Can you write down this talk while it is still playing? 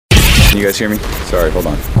Can you guys hear me? Sorry, hold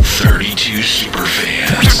on. 32 super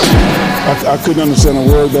fans. I couldn't understand a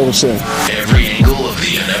word they were saying. Every angle of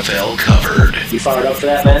the NFL covered. You fired up for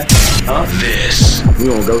that, man? Huh? This.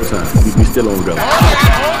 We on go time. We still on go.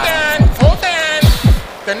 Hold on.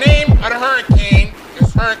 The name of the hurricane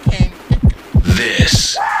is Hurricane.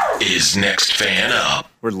 This is Next Fan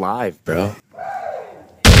Up. We're live, bro.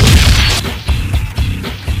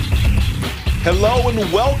 Hello and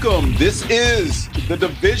welcome. This is the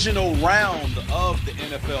divisional round of the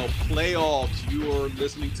NFL playoffs. You're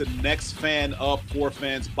listening to Next Fan Up, for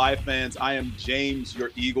fans, by fans. I am James,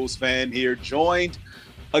 your Eagles fan here, joined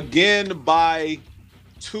again by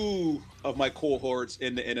two of my cohorts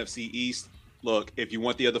in the NFC East. Look, if you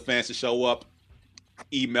want the other fans to show up,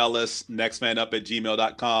 email us,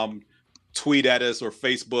 nextfanup@gmail.com, tweet at us, or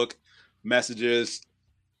Facebook messages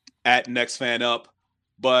at nextfanup.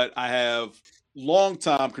 But I have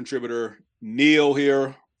longtime contributor Neil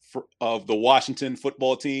here of the Washington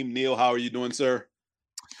football team. Neil, how are you doing, sir?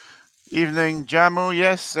 Evening, Jamo.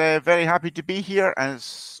 Yes, very happy to be here. And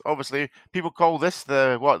it's obviously, people call this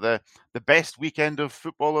the best weekend of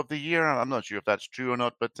football of the year. I'm not sure if that's true or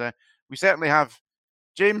not, but we certainly have.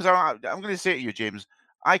 James, I'm going to say to you, James,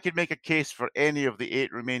 I could make a case for any of the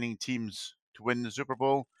 8 remaining teams to win the Super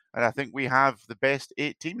Bowl, and I think we have the best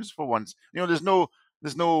 8 teams for once. You know, there's no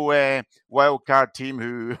wild card team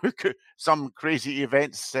who some crazy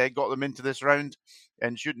events got them into this round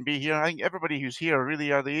and shouldn't be here. I think everybody who's here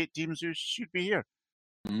really are the 8 teams who should be here.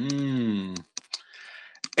 And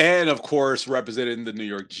of course, representing the New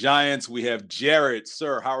York Giants, we have Jared.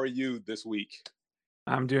 Sir, how are you this week?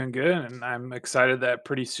 I'm doing good, and I'm excited that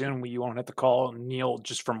pretty soon we won't have to call Neil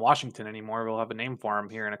just from Washington anymore. We'll have a name for him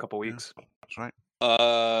here in a couple weeks. That's right.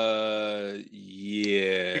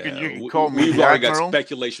 Yeah. You can call me We've the already got Admiral.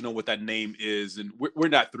 speculation on what that name is, and we're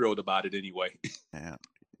not thrilled about it anyway. Yeah.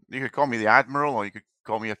 You could call me the Admiral, or you could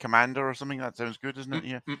call me a Commander or something. That sounds good, doesn't it?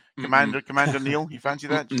 Yeah. Commander Neil. You fancy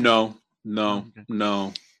that? No.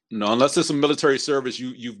 Unless there's some military service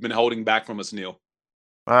you've been holding back from us, Neil.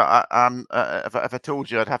 If I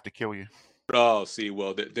told you, I'd have to kill you. Oh, see,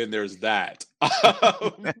 well, then there's that.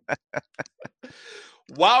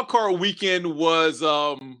 Wild Card Weekend was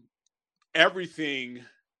everything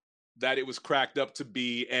that it was cracked up to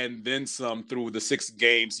be, and then some through the 6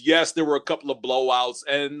 games. Yes, there were a couple of blowouts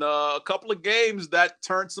and a couple of games that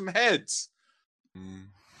turned some heads.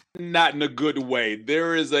 Not in a good way.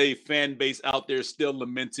 There is a fan base out there still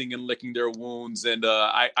lamenting and licking their wounds. And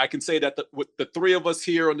I can say that with the 3 of us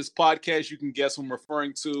here on this podcast, you can guess who I'm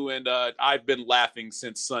referring to. And I've been laughing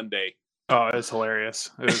since Sunday. Oh, it was hilarious.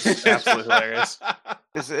 It was absolutely hilarious.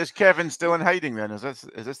 Is Kevin still in hiding then? Is this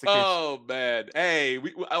the case? Oh, man. Hey,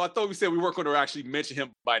 I thought we said we weren't going to actually mention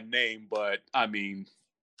him by name, but I mean,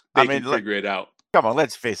 they can figure it out. Come on,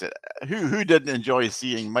 let's face it. Who didn't enjoy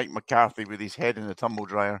seeing Mike McCarthy with his head in a tumble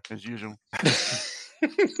dryer, as usual?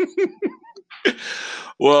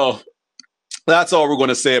 Well, that's all we're going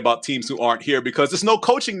to say about teams who aren't here, because there's no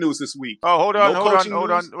coaching news this week. Oh, hold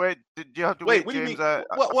on. Wait, did you have to wait? What do you mean? James,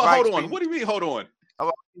 Hold on. What do you mean, hold on?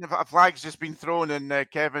 A flag's just been thrown and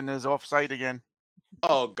Kevin is offside again.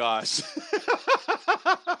 Oh, gosh.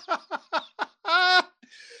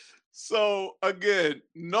 So, again,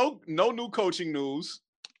 no new coaching news,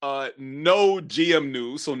 no GM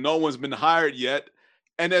news, so no one's been hired yet.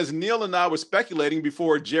 And as Neil and I were speculating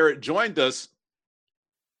before Jared joined us,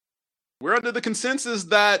 we're under the consensus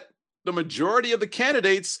that the majority of the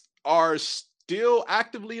candidates are still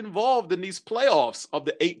actively involved in these playoffs of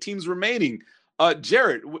the 8 teams remaining.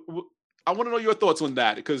 Jared, I want to know your thoughts on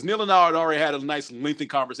that, because Neil and I had already had a nice lengthy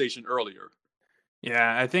conversation earlier.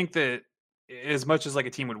 Yeah, I think that as much as like a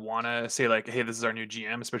team would want to say like, hey, this is our new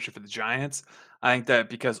GM, especially for the Giants, I think that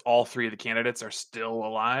because all 3 of the candidates are still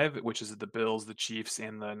alive, which is the Bills, the Chiefs,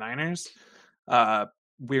 and the Niners,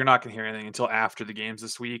 we're not going to hear anything until after the games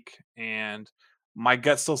this week. And my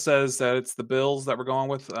gut still says that it's the Bills that we're going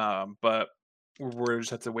with, but we're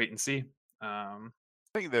just have to wait and see. I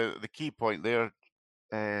think the key point there,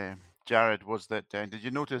 Jared, was that did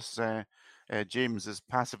you notice James's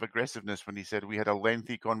passive aggressiveness when he said we had a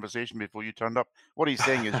lengthy conversation before you turned up? What he's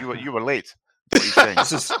saying is you were late. What he's saying.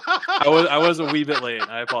 I was a wee bit late.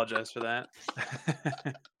 I apologize for that.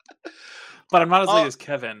 But I'm not as late as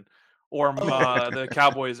Kevin or the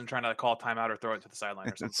Cowboys and trying to call timeout or throw it to the sideline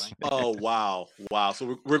or something. Oh, wow.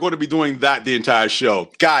 So we're going to be doing that the entire show.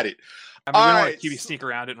 Got it. I mean, we don't want to keep you sneak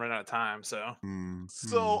around it and run out of time. So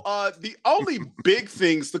the only big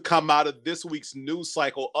things to come out of this week's news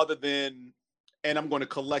cycle, other than, and I'm going to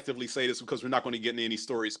collectively say this because we're not going to get into any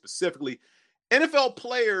stories specifically, NFL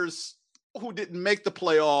players who didn't make the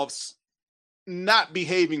playoffs not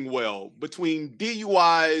behaving well between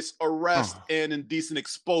DUIs, arrest, and indecent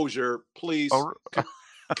exposure, please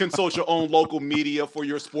consult your own local media for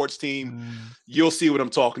your sports team. You'll see what I'm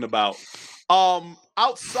talking about.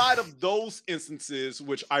 Outside of those instances,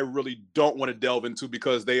 which I really don't want to delve into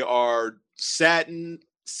because they are sad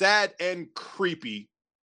and creepy,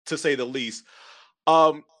 to say the least.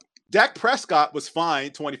 Dak Prescott was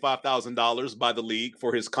fined $25,000 by the league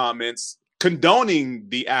for his comments condoning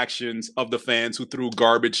the actions of the fans who threw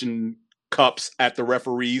garbage and cups at the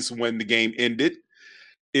referees when the game ended.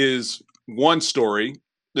 Is one story.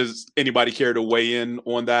 Does anybody care to weigh in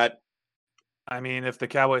on that? I mean, if the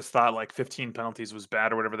Cowboys thought like 15 penalties was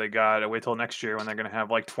bad or whatever they got, wait till next year when they're going to have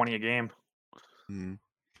like 20 a game.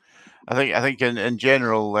 I think in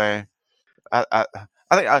general, I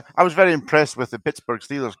was very impressed with the Pittsburgh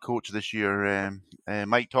Steelers coach this year,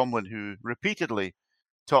 Mike Tomlin, who repeatedly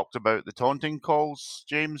talked about the taunting calls,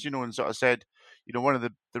 James, and sort of said, one of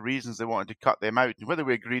the reasons they wanted to cut them out, and whether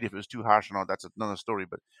we agreed if it was too harsh or not, that's another story.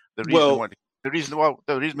 But the reason they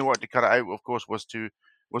wanted to cut it out, of course, was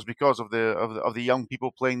because of the young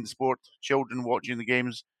people playing the sport, children watching the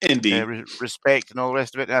games, indeed, respect and all the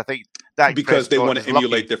rest of it. And I think Dak because Prescott they want to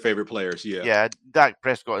emulate their favorite players. Yeah. Dak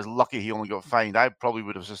Prescott is lucky he only got fined. I probably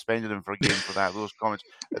would have suspended him for a game for those comments.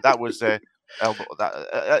 That was that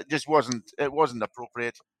just wasn't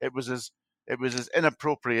appropriate. It was as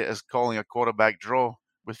inappropriate as calling a quarterback draw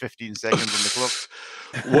with 15 seconds on the clock.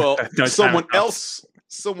 Well, someone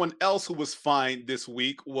else who was fined this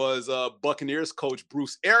week was Buccaneers coach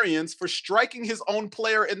Bruce Arians for striking his own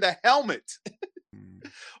player in the helmet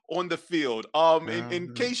on the field.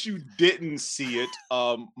 In case you didn't see it,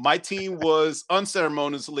 my team was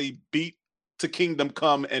unceremoniously beat to Kingdom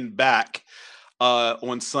Come and back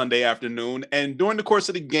on Sunday afternoon. And during the course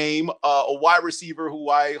of the game, a wide receiver who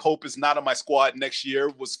I hope is not on my squad next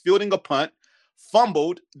year was fielding a punt,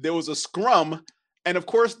 fumbled. There was a scrum. And of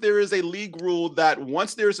course, there is a league rule that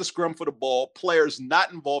once there's a scrum for the ball, players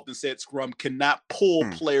not involved in said scrum cannot pull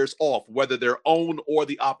players off, whether their own or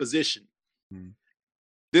the opposition.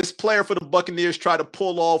 This player for the Buccaneers tried to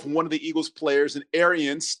pull off one of the Eagles players, and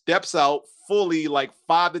Arians steps out fully like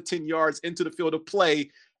 5 to 10 yards into the field of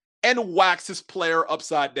play and whacks his player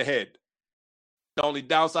upside the head. The only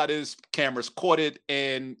downside is cameras caught it,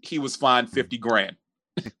 and he was fined $50,000.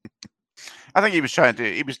 I think he was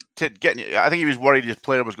I think he was worried his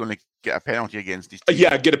player was going to get a penalty against these teams.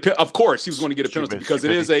 Yeah, of course he was going to get a penalty because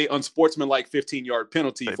it is a unsportsmanlike 15-yard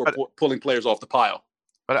penalty for pulling players off the pile.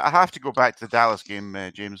 But I have to go back to the Dallas game,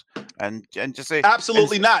 James, and just say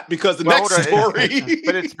absolutely not, because the next story.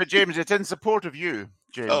 But James, it's in support of you,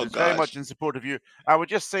 James. It's very much in support of you. I would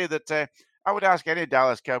just say that I would ask any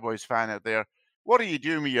Dallas Cowboys fan out there, what are you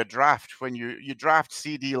doing with your draft when you draft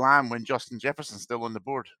CD Lamb when Justin Jefferson's still on the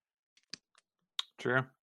board? True.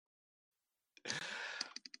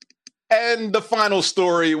 And the final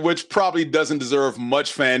story, which probably doesn't deserve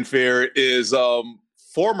much fanfare, is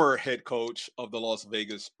former head coach of the Las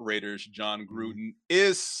Vegas Raiders, Jon Gruden,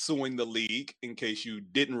 is suing the league, in case you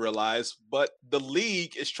didn't realize. But the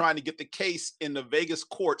league is trying to get the case in the Vegas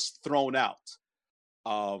courts thrown out.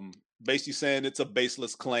 Basically saying it's a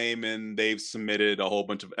baseless claim, and they've submitted a whole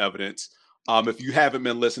bunch of evidence. If you haven't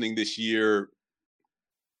been listening this year,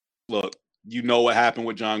 look, you know what happened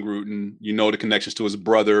with Jon Gruden. You know the connections to his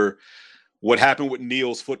brother. What happened with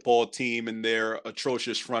Neil's football team and their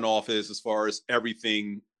atrocious front office, as far as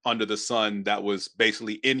everything under the sun that was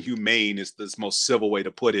basically inhumane, is the most civil way to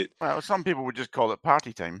put it. Well, some people would just call it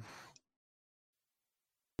party time.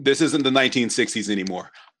 This isn't the 1960s anymore.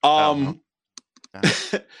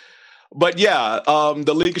 But yeah,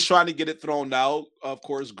 the league is trying to get it thrown out. Of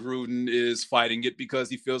course, Gruden is fighting it because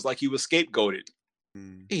he feels like he was scapegoated.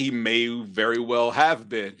 He may very well have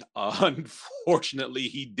been. Unfortunately,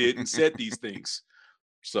 he did and said these things.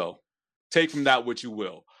 So take from that what you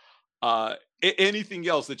will. Anything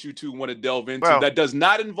else that you two want to delve into that does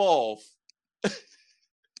not involve...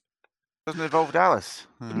 Doesn't involve Dallas.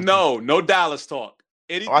 No Dallas talk.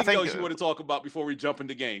 Anything else you want to talk about before we jump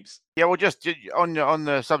into games? Yeah, well, just on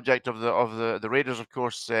the subject of the Raiders, of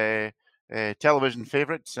course, television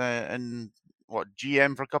favorites and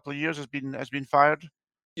GM for a couple of years has been fired.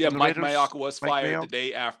 Yeah, Mike Mayock was fired the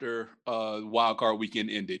day after Wild Card Weekend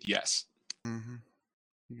ended. Yes. Mm-hmm.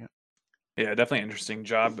 Yeah, definitely interesting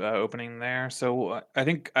job opening there. So I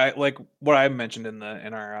think like what I mentioned in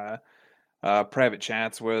our private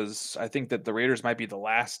chats was I think that the Raiders might be the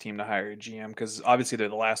last team to hire a GM, because obviously they're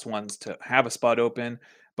the last ones to have a spot open,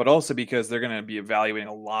 but also because they're going to be evaluating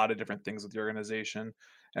a lot of different things with the organization.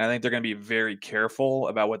 And I think they're going to be very careful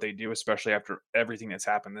about what they do, especially after everything that's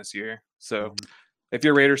happened this year. So if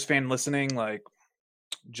you're a Raiders fan listening, like,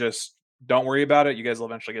 just don't worry about it. You guys will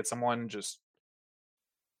eventually get someone. Just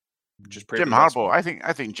pray Jim for the best Harbaugh. one.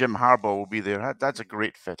 I think Jim Harbaugh will be there. That's a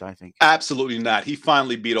great fit, I think. Absolutely not. He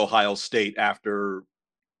finally beat Ohio State after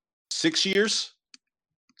 6 years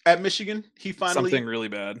at Michigan. He finally Something really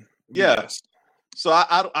bad. Yeah. Yes. So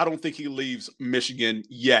I don't think he leaves Michigan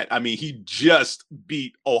yet. I mean, he just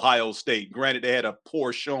beat Ohio State. Granted, they had a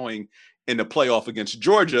poor showing in the playoff against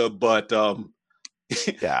Georgia, but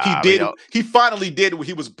he finally did what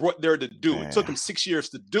he was brought there to do. It took him 6 years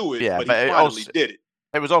to do it, but he finally did it.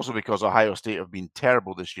 It was also because Ohio State have been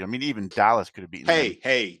terrible this year. I mean, even Dallas could have beaten them.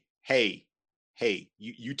 Hey,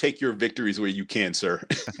 you take your victories where you can, sir.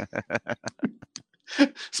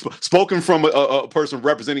 Spoken from a person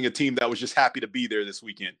representing a team that was just happy to be there this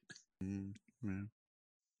weekend. Mm-hmm.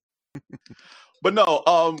 But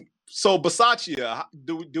no, so Bisaccia,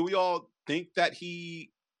 do we all think that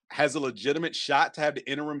he has a legitimate shot to have the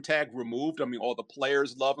interim tag removed? I mean, all the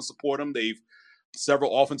players love and support him.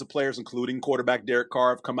 Several offensive players, including quarterback Derek Carr,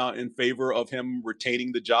 have come out in favor of him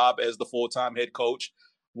retaining the job as the full-time head coach.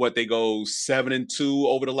 They go 7-2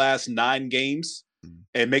 over the last 9 games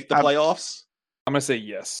and make the playoffs? I'm going to say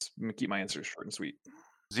yes. I'm going to keep my answer short and sweet.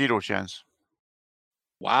 0 chance.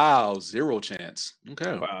 Wow, 0 chance.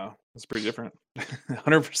 Okay. Wow, that's pretty different.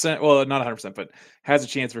 100%. Well, not 100%, but has a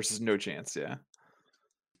chance versus no chance. Yeah.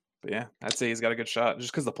 But yeah, I'd say he's got a good shot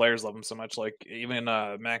just because the players love him so much. Like even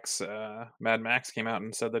Mad Max came out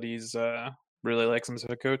and said that he's really likes him as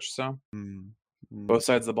a coach. So both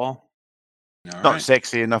sides of the ball. Not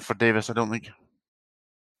sexy enough for Davis, I don't think.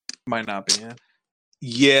 Might not be. Yeah.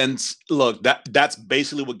 Yeah, and look, that's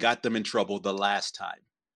basically what got them in trouble the last time.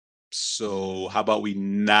 So how about we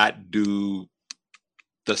not do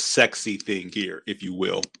the sexy thing here, if you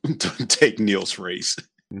will, to take Neil's phrase.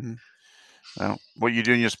 Mm-hmm. Well, what you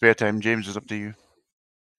do in your spare time, James, is up to you.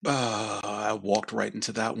 I walked right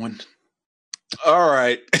into that one. All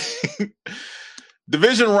right.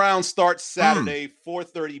 Division round starts Saturday,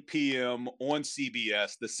 4:30 p.m. on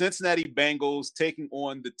CBS. The Cincinnati Bengals taking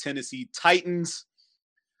on the Tennessee Titans.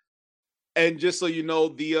 And just so you know,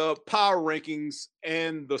 the power rankings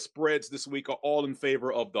and the spreads this week are all in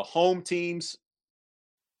favor of the home teams.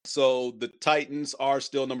 So the Titans are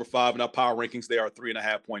still number 5 in our power rankings. They are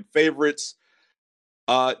 3.5-point favorites.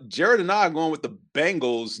 Jared and I are going with the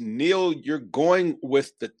Bengals. Neil, you're going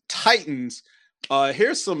with the Titans.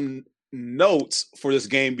 Here's some notes for this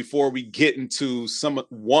game before we get into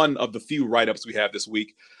one of the few write-ups we have this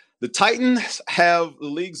week. The Titans have the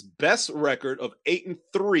league's best record of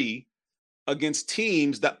 8-3 against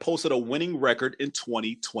teams that posted a winning record in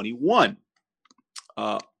 2021.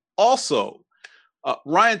 Also,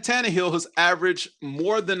 Ryan Tannehill has averaged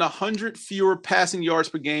more than 100 fewer passing yards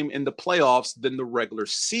per game in the playoffs than the regular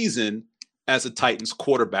season as a Titans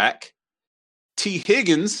quarterback. T.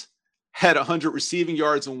 Higgins had 100 receiving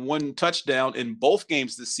yards and 1 touchdown in both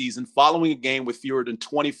games this season, following a game with fewer than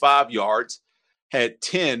 25 yards, had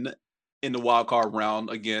 10 in the wild card round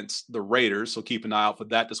against the Raiders. So keep an eye out for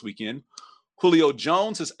that this weekend. Julio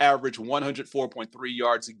Jones has averaged 104.3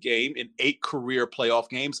 yards a game in 8 career playoff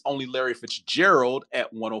games. Only Larry Fitzgerald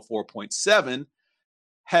at 104.7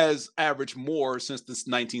 has averaged more since this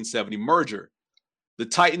 1970 merger. The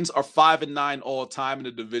Titans are 5-9 all time in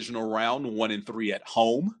the divisional round, 1-3 at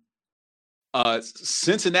home.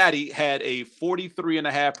 Cincinnati had a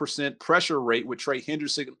 43.5% pressure rate with Trey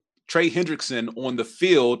Hendrickson on the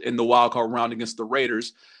field in the wildcard round against the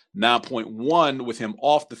Raiders, 9.1 with him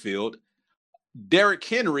off the field. Derrick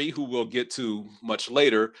Henry, who we'll get to much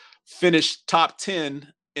later, finished top 10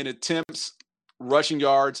 in attempts, rushing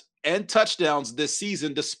yards, and touchdowns this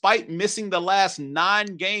season, despite missing the last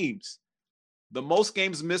 9 games. The most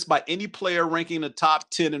games missed by any player ranking in the top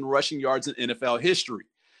 10 in rushing yards in NFL history.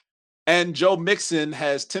 And Joe Mixon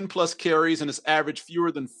has 10-plus carries and has averaged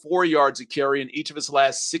fewer than 4 yards a carry in each of his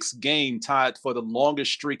last 6 games, tied for the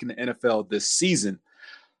longest streak in the NFL this season.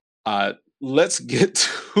 Let's get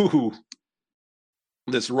to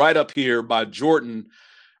this right up here by Jordan,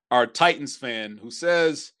 our Titans fan, who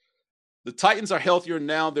says, the Titans are healthier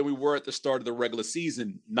now than we were at the start of the regular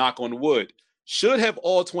season, knock on wood. Should have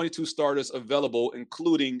all 22 starters available,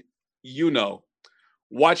 including,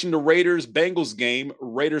 watching the Raiders-Bengals game,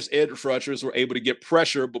 Raiders edge rushers were able to get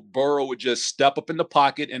pressure, but Burrow would just step up in the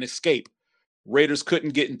pocket and escape. Raiders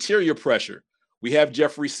couldn't get interior pressure. We have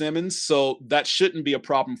Jeffrey Simmons, so that shouldn't be a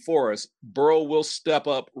problem for us. Burrow will step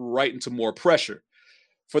up right into more pressure.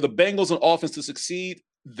 For the Bengals on offense to succeed,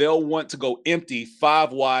 they'll want to go empty,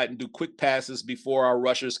 5 wide, and do quick passes before our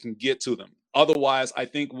rushers can get to them. Otherwise, I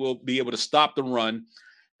think we'll be able to stop the run,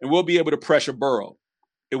 and we'll be able to pressure Burrow.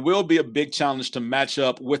 It will be a big challenge to match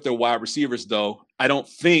up with their wide receivers, though. I don't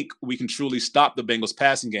think we can truly stop the Bengals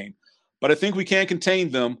passing game, but I think we can contain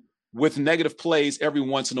them with negative plays every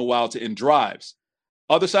once in a while to end drives.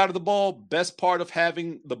 Other side of the ball, best part of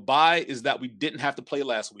having the bye is that we didn't have to play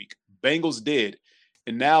last week. Bengals did.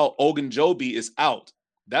 And now Ogunjobi is out.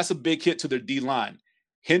 That's a big hit to their D-line.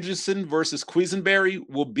 Henderson versus Quisenberry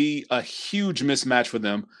will be a huge mismatch for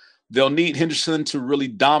them. They'll need Henderson to really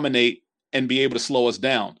dominate and be able to slow us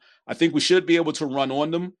down. I think we should be able to run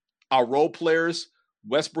on them. Our role players,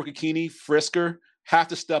 Westbrook-Akini, Frisker, have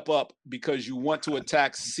to step up because you want to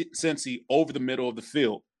attack Cincy over the middle of the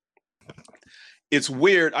field. It's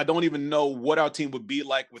weird. I don't even know what our team would be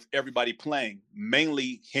like with everybody playing,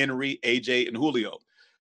 mainly Henry, AJ, and Julio.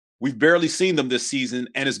 We've barely seen them this season,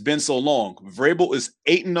 and it's been so long. Vrabel is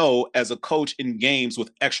 8-0 as a coach in games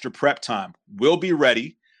with extra prep time. We'll be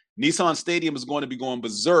ready. Nissan Stadium is going to be going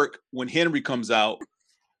berserk when Henry comes out.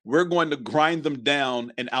 We're going to grind them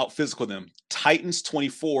down and out-physical them. Titans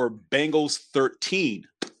 24, Bengals 13.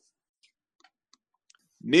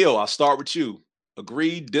 Neil, I'll start with you.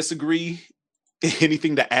 Agree, disagree,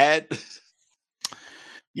 anything to add?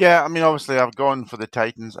 Yeah, I mean, obviously, I've gone for the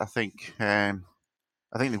Titans. I think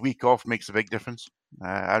the week off makes a big difference.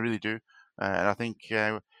 I really do. And I think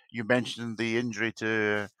you mentioned the injury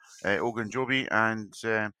to Ogunjobi, and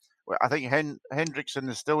I think Hendrickson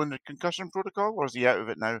is still in the concussion protocol, or is he out of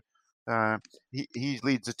it now? He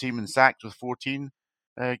leads the team in sacks with 14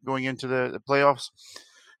 going into the playoffs.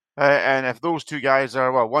 And if those two guys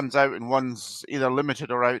are, well, one's out and one's either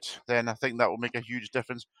limited or out, then I think that will make a huge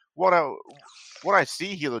difference. What I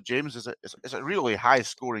see here, though, James, is a really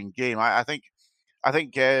high-scoring game. I think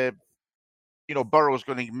Burrow is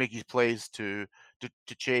going to make his plays to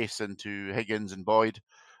Chase and to Higgins and Boyd,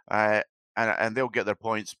 and they'll get their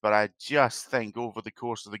points. But I just think over the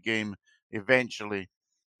course of the game, eventually,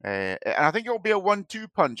 and I think it will be a 1-2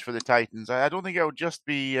 punch for the Titans. I don't think it will just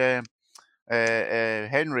be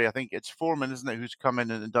Henry. I think it's Foreman, isn't it, who's come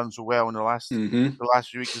in and done so well in the last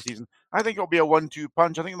few weeks of the season. I think it'll be a 1-2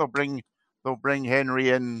 punch. I think they'll bring Henry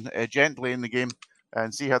in gently in the game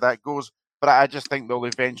and see how that goes. But I just think they'll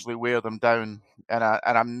eventually wear them down, and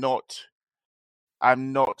I'm not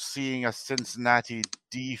seeing a Cincinnati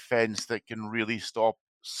defense that can really stop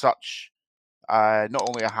such not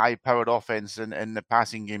only a high-powered offense in the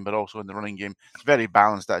passing game, but also in the running game. It's very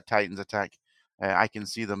balanced, that Titans attack. I can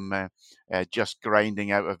see them just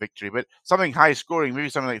grinding out a victory, but something high-scoring, maybe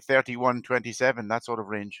something like 31-27, that sort of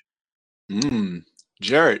range.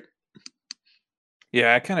 Jared.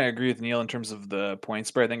 Yeah, I kind of agree with Neil in terms of the point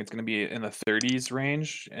spread. I think it's going to be in the 30s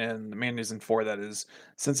range. And the main reason for that is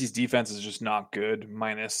since his defense is just not good,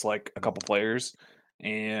 minus like a couple players.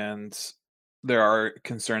 And there are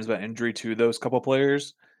concerns about injury to those couple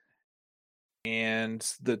players. And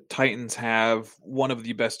the Titans have one of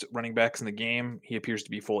the best running backs in the game. He appears to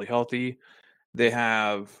be fully healthy. They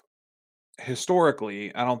have,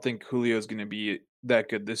 historically, I don't think Julio is going to be that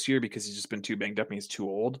good this year because he's just been too banged up and he's too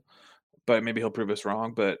old. But maybe he'll prove us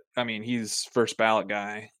wrong. But I mean, he's first ballot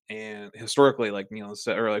guy, and historically, like Neil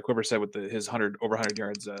said, or like Quiver said, with his over 100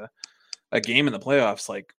 yards a game in the playoffs,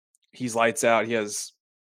 like he's lights out. He has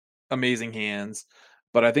amazing hands.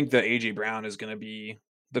 But I think that AJ Brown is going to be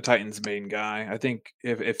the Titans' main guy. I think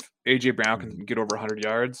if AJ Brown can get over 100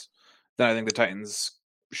 yards, then I think the Titans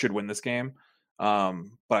should win this game. But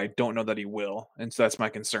I don't know that he will, and so that's my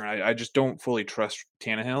concern. I just don't fully trust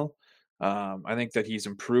Tannehill. I think that he's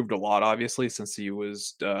improved a lot, obviously, since he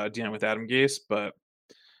was dealing with Adam Gase, but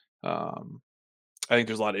I think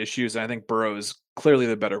there's a lot of issues. And I think Burrow is clearly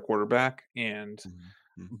the better quarterback, and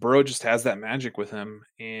Burrow just has that magic with him.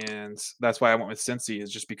 And that's why I went with Cincy,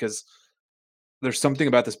 is just because there's something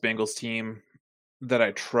about this Bengals team that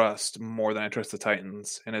I trust more than I trust the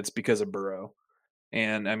Titans, and it's because of Burrow.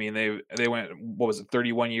 And I mean, they went,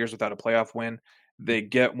 31 years without a playoff win. They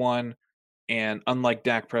get one. And unlike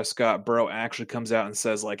Dak Prescott, Burrow actually comes out and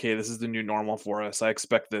says, like, hey, this is the new normal for us. I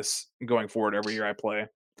expect this going forward every year I play.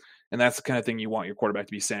 And that's the kind of thing you want your quarterback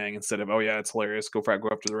to be saying instead of, oh, yeah, it's hilarious. Go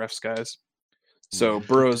after the refs, guys. So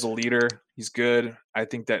Burrow's a leader. He's good. I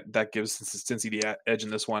think that gives Cincy the edge in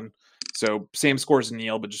this one. So same scores as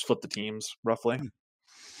Neil, but just flip the teams, roughly.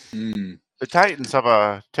 The Titans have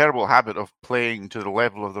a terrible habit of playing to the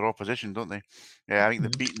level of their opposition, don't they? Yeah, I think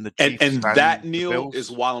they've beaten the Chiefs. And that, Neil,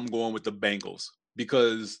 is why I'm going with the Bengals,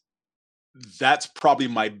 because that's probably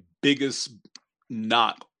my biggest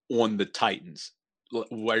knock on the Titans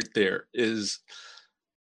right there is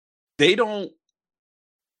they don't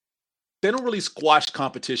really squash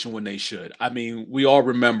competition when they should. I mean, we all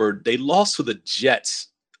remember they lost to the Jets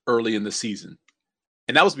early in the season,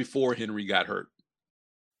 and that was before Henry got hurt.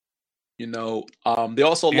 You know, they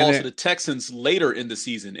also And lost it- to the Texans later in the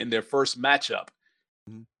season in their first matchup.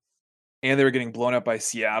 And they were getting blown up by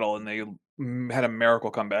Seattle, and they had a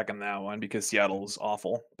miracle comeback in that one because Seattle was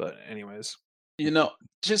awful. But anyways, You know,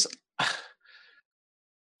 just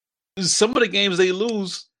some of the games they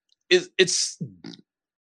lose it's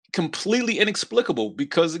completely inexplicable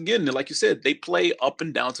because again, like you said, they play up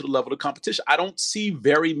and down to the level of competition. I don't see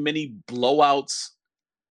very many blowouts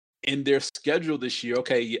in their schedule this year.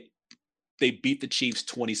 Okay, they beat the Chiefs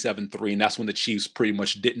 27-3, and that's when the Chiefs pretty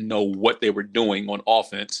much didn't know what they were doing on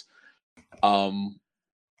offense.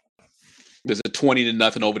 There's a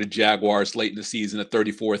 20-0 over the Jaguars late in the season, a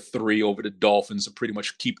 34-3 over the Dolphins to pretty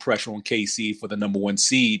much keep pressure on KC for the number 1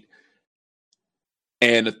 seed.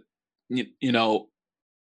 And, you know,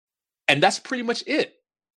 and that's pretty much it.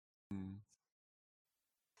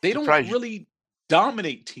 They don't really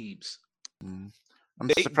dominate teams. I'm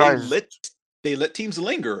They surprised. let teams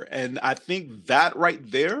linger. And I think that right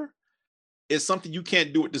there is something you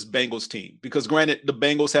can't do with this Bengals team. Because granted, the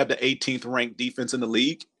Bengals have the 18th ranked defense in the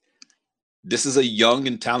league. This is a young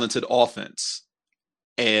and talented offense.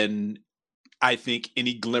 And I think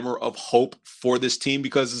any glimmer of hope for this team,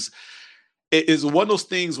 because it is one of those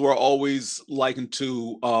things where I always liken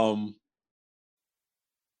to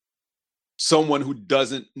someone who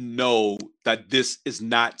doesn't know that this is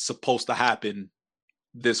not supposed to happen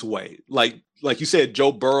this way. Like you said,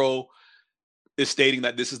 Joe Burrow is stating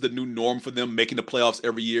that this is the new norm for them. Making the playoffs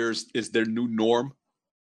every year is their new norm.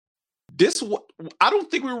 I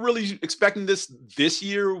don't think we were really expecting this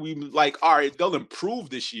year. We like, all right, they'll improve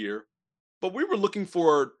this year, but we were looking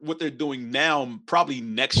for what they're doing now probably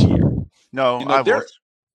next year. No, You know, I was.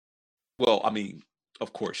 Well, I mean,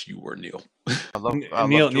 of course you were, Neil. I love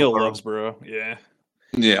Neil Joe Burrow. loves Burrow. Yeah.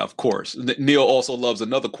 Yeah, of course. Neil also loves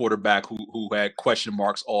another quarterback who had question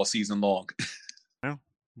marks all season long.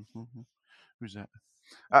 Who's that?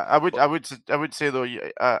 I would say though,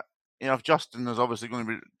 you know, if Justin is obviously going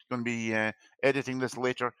to be editing this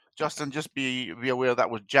later, Justin, just be aware that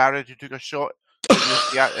was Jared who took a shot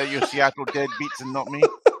at your Seattle deadbeats and not me.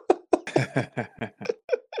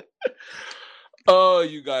 Oh,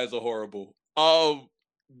 you guys are horrible.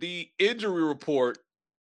 The injury report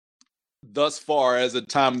thus far, as of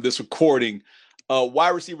time of this recording, wide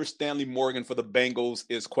receiver Stanley Morgan for the Bengals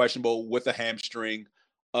is questionable with a hamstring.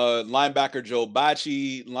 Linebacker Joe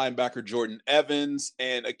Bachie, linebacker Jordan Evans,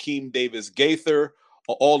 and Akeem Davis Gaither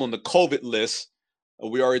are all on the COVID list.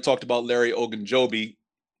 We already talked about Larry Ogunjobi,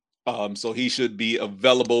 so he should be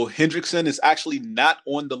available. Hendrickson is actually not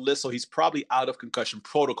on the list, so he's probably out of concussion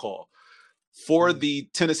protocol. For the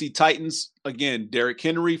Tennessee Titans, again, Derrick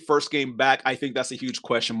Henry, first game back. I think that's a huge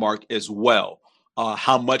question mark as well.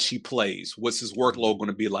 How much he plays, what's his workload going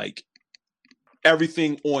to be like?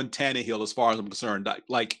 Everything on Tannehill, as far as I'm concerned.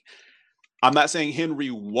 Like, I'm not saying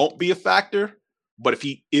Henry won't be a factor, but if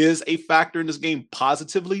he is a factor in this game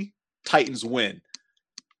positively, Titans win.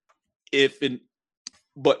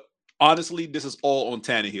 But honestly, this is all on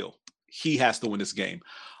Tannehill. He has to win this game.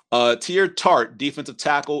 Tier Tart, defensive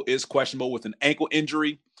tackle, is questionable with an ankle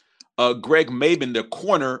injury. Greg Maben, their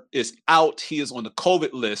corner, is out. He is on the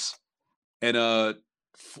COVID list. And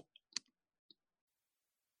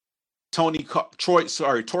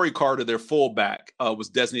Tory Carter, their fullback, was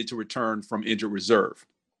designated to return from injured reserve.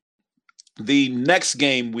 The next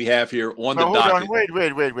game we have here on the docket. Wait,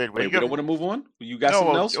 we don't want to move on? You got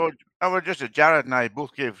something else? Just Jared and I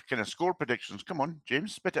both gave kind of score predictions. Come on,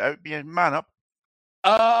 James, spit it out. Be a man up.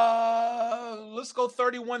 Let's go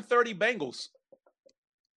 31-30 Bengals.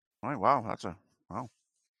 All right, wow, that's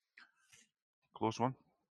close one.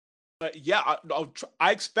 Yeah,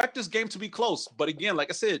 I expect this game to be close. But again, like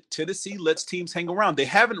I said, Tennessee lets teams hang around. They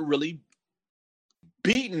haven't really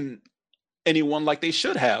beaten anyone like they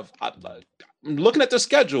should have. I'm looking at their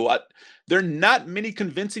schedule. There are not many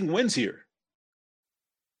convincing wins here.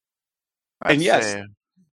 And yes.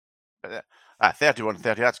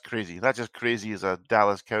 31-30, that's crazy. That's as crazy as a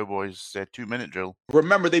Dallas Cowboys 2-minute drill.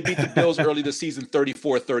 Remember, they beat the Bills early this season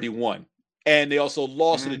 34-31. And they also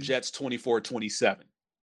lost to the Jets 24-27.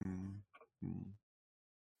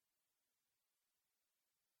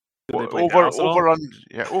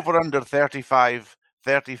 Over under 35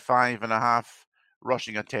 and a half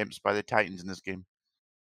rushing attempts by the Titans in this game.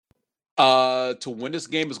 To win this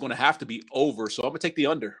game is going to have to be over, so I'm going to take the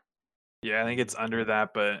under. Yeah, I think it's under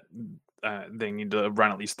that, but they need to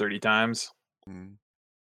run at least 30 times.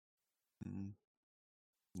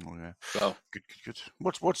 Oh yeah. So good.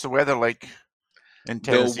 What's the weather like in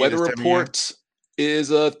Tennessee? The weather report is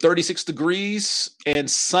 36 degrees and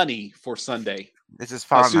sunny for Sunday. This is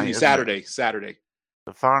Fahrenheit. Saturday.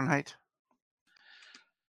 The Fahrenheit.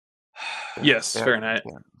 Yes, 30, Fahrenheit.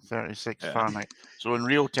 yeah, 36 Yeah. Fahrenheit. So in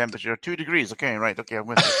real temperature, 2 degrees. Okay, right. Okay, I'm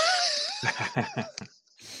with you.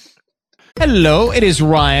 Hello, it is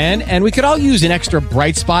Ryan, and we could all use an extra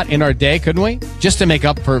bright spot in our day, couldn't we? Just to make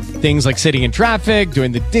up for things like sitting in traffic,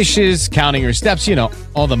 doing the dishes, counting your steps,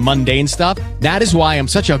 all the mundane stuff. That is why I'm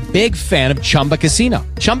such a big fan of Chumba Casino.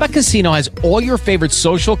 Chumba Casino has all your favorite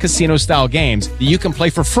social casino-style games that you can play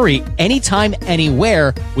for free anytime,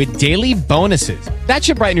 anywhere with daily bonuses. That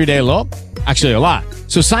should brighten your day a little. Actually, a lot.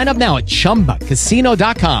 So sign up now at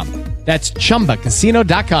ChumbaCasino.com. That's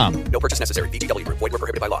ChumbaCasino.com. No purchase necessary. VGW Group. Void where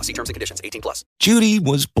prohibited by law. See terms and conditions. 18+. Judy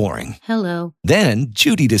was boring. Hello. Then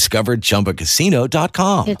Judy discovered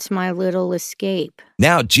ChumbaCasino.com. It's my little escape.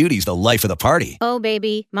 Now Judy's the life of the party. Oh,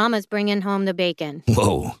 baby, mama's bringing home the bacon.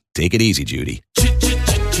 Whoa, take it easy, Judy.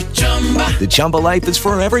 The Chumba life is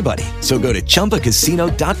for everybody. So go to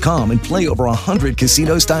ChumbaCasino.com and play over 100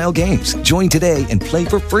 casino-style games. Join today and play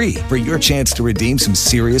for free for your chance to redeem some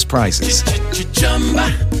serious prizes.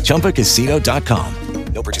 ChumbaCasino.com.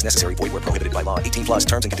 No purchase necessary. Void where prohibited by law. 18+.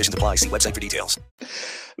 Terms and conditions apply. See website for details.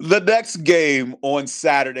 The next game on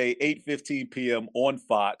Saturday, 8:15 p.m. on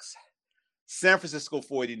Fox, San Francisco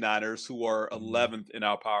 49ers, who are 11th in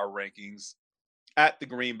our power rankings, at the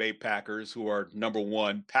Green Bay Packers, who are number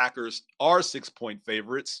 1. Packers are 6-point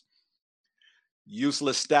favorites.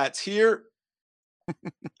 Useless stats here.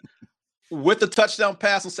 With the touchdown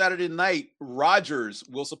pass on Saturday night, Rodgers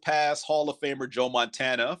will surpass Hall of Famer Joe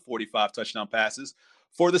Montana, 45 touchdown passes,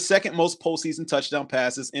 for the second most postseason touchdown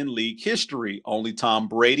passes in league history. Only Tom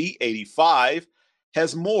Brady, 85,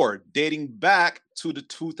 has more, dating back to the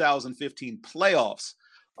 2015 playoffs.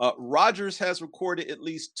 Rodgers has recorded at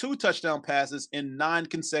least 2 touchdown passes in 9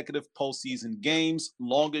 consecutive postseason games,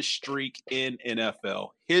 longest streak in NFL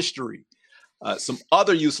history. Some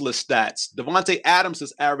other useless stats. Davante Adams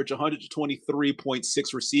has averaged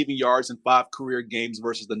 123.6 receiving yards in 5 career games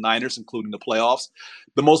versus the Niners, including the playoffs,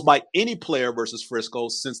 the most by any player versus Frisco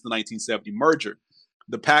since the 1970 merger.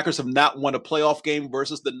 The Packers have not won a playoff game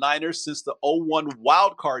versus the Niners since the 0-1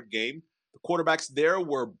 wild card game. The quarterbacks there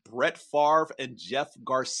were Brett Favre and Jeff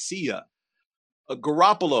Garcia.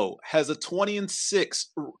 Garoppolo has a 20-6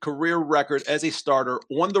 career record as a starter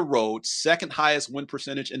on the road, second highest win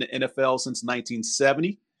percentage in the NFL since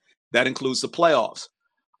 1970. That includes the playoffs.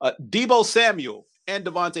 Deebo Samuel and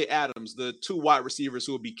Davante Adams, the 2 wide receivers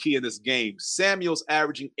who will be key in this game. Samuel's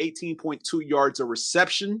averaging 18.2 yards a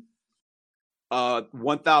reception,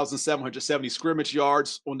 1,770 scrimmage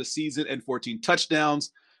yards on the season, and 14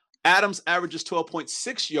 touchdowns. Adams averages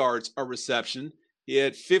 12.6 yards a reception. He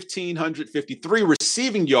had 1,553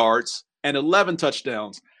 receiving yards and 11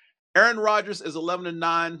 touchdowns. Karen Rodgers is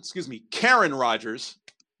 11-9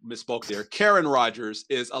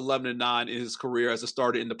 in his career as a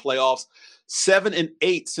starter in the playoffs.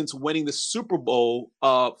 7-8 since winning the Super Bowl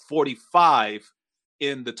 45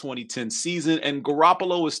 in the 2010 season. And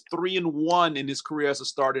Garoppolo is 3-1 in his career as a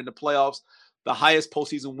starter in the playoffs, the highest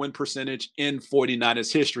postseason win percentage in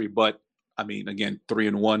 49ers history. But, I mean, again,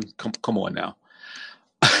 3-1. Come on now.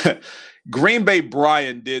 Green Bay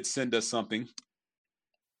Brian did send us something.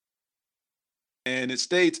 And it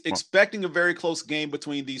states, expecting a very close game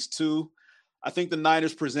between these two. I think the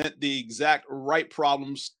Niners present the exact right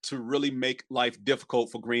problems to really make life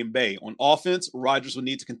difficult for Green Bay. On offense, Rodgers will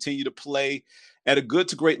need to continue to play at a good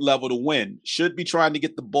to great level to win. Should be trying to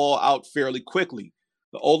get the ball out fairly quickly.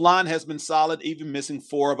 The O-line has been solid, even missing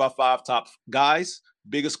 4 of our 5 top guys.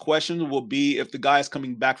 Biggest question will be if the guys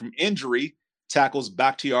coming back from injury, tackles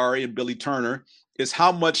Bakhtiari and Billy Turner, is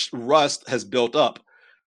how much rust has built up.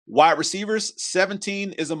 Wide receivers,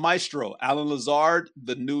 17 is a maestro. Alan Lazard,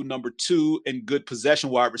 the new number 2 and good possession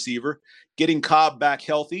wide receiver, getting Cobb back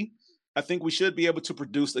healthy. I think we should be able to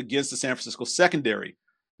produce against the San Francisco secondary.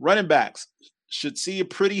 Running backs should see a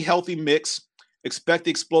pretty healthy mix. Expect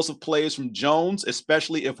the explosive plays from Jones,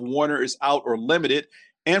 especially if Warner is out or limited,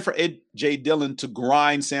 and for A.J. Dillon to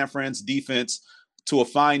grind San Fran's defense to a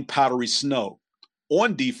fine powdery snow.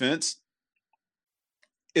 On defense,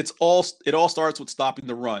 it all starts with stopping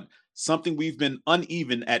the run, something we've been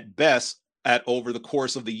uneven at best at over the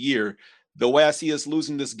course of the year. The way I see us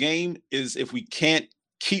losing this game is if we can't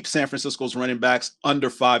keep San Francisco's running backs under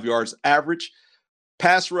 5 yards average.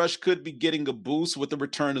 Pass rush could be getting a boost with the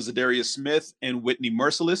return of Zadarius Smith and Whitney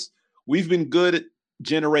Merciless. We've been good at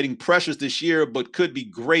generating pressures this year, but could be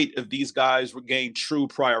great if these guys regain true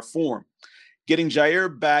prior form. Getting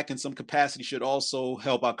Jair back in some capacity should also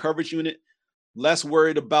help our coverage unit. Less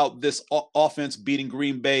worried about this offense beating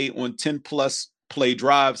Green Bay on 10-plus play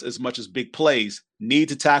drives as much as big plays. Need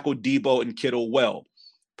to tackle Deebo and Kittle well.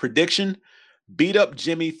 Prediction, Beat up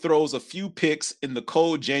Jimmy throws a few picks in the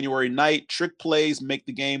cold January night. Trick plays make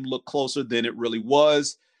the game look closer than it really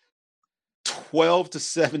was.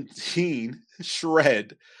 12-17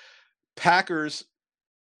 shred. Packers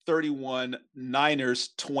 31, Niners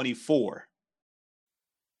 24.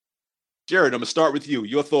 Jared, I'm going to start with you.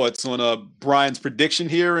 Your thoughts on Brian's prediction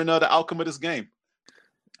here and the outcome of this game?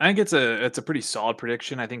 I think it's a pretty solid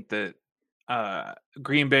prediction. I think that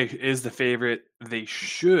Green Bay is the favorite. They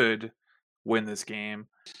should win this game.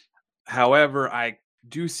 However, I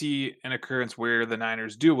do see an occurrence where the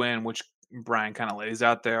Niners do win, which Brian kind of lays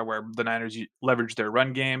out there, where the Niners leverage their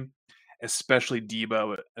run game, especially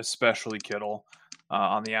Debo, especially Kittle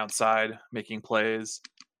on the outside making plays.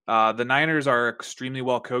 The Niners are extremely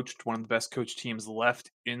well coached, one of the best coached teams left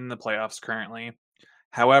in the playoffs currently.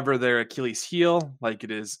 However, their Achilles heel, like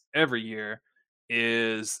it is every year,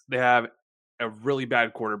 is they have a really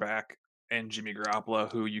bad quarterback and Jimmy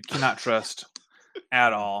Garoppolo, who you cannot trust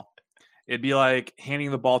at all. It'd be like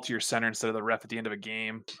handing the ball to your center instead of the ref at the end of a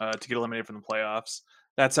game to get eliminated from the playoffs.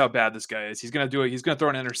 That's how bad this guy is. He's going to do it. He's going to throw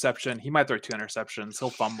an interception. He might throw 2 interceptions. He'll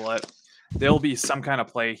fumble it. There'll be some kind of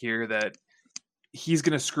play here that he's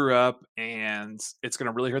going to screw up, and it's going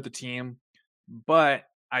to really hurt the team. But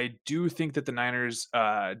I do think that the Niners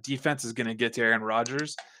defense is going to get to Aaron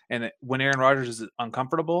Rodgers. And when Aaron Rodgers is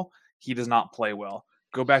uncomfortable, he does not play well.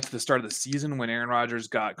 Go back to the start of the season when Aaron Rodgers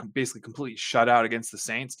got basically completely shut out against the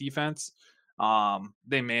Saints defense.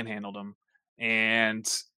 They manhandled him. And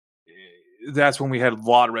that's when we had a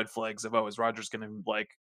lot of red flags of, is Rodgers going to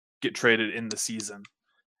get traded in the season?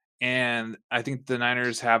 And I think the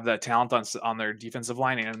Niners have that talent on their defensive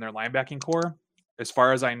line and their linebacking core. As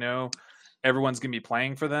far as I know, everyone's going to be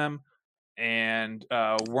playing for them. And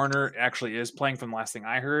Werner actually is playing from the last thing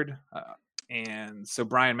I heard. And so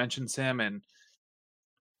Brian mentions him, and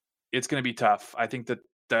it's going to be tough. I think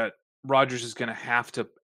that Rodgers is going to have to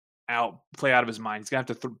play out of his mind. He's going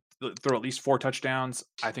to have to throw at least 4 touchdowns.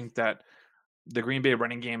 I think that the Green Bay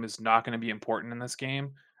running game is not going to be important in this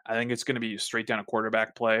game. I think it's going to be straight down a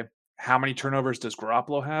quarterback play. How many turnovers does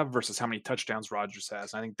Garoppolo have versus how many touchdowns Rodgers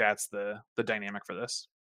has? I think that's the dynamic for this.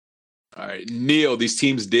 All right, Neil, these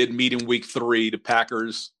teams did meet in week 3. The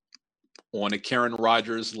Packers on a Karen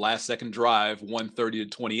Rodgers last-second drive,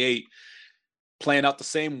 130-28. Playing out the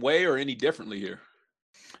same way or any differently here?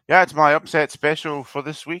 Yeah, it's my upset special for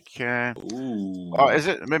this week. Ooh. Is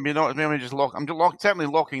it? Maybe not. Maybe just certainly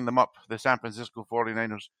locking them up, the San Francisco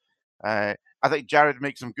 49ers. I think Jared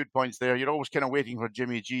makes some good points there. You're always kind of waiting for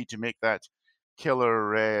Jimmy G to make that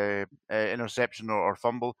killer interception or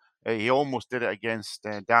fumble. He almost did it against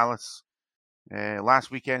Dallas last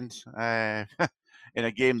weekend in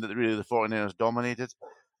a game that really the 49ers dominated.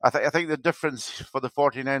 I think the difference for the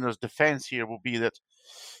 49ers defense here will be that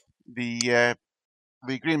the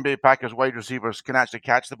Green Bay Packers wide receivers can actually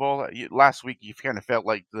catch the ball. Last week, you kind of felt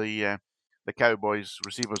like the Cowboys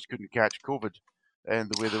receivers couldn't catch COVID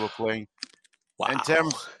and the way they were playing. Wow.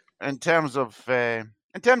 In terms of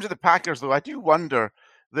the Packers, though, I do wonder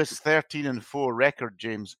this 13-4 record,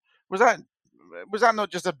 James, was that not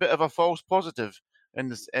just a bit of a false positive in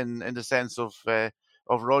the sense of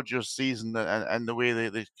Rodgers' season and the way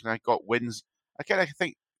they kind of got wins? I kind of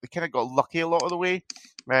think they kind of got lucky a lot of the way.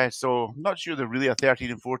 So not sure they're really a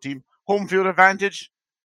 13-4 team. Home field advantage,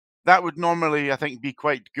 that would normally, I think, be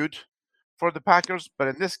quite good for the Packers. But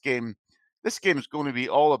in this game is going to be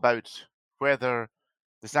all about whether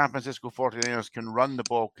the San Francisco 49ers can run the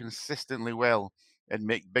ball consistently well and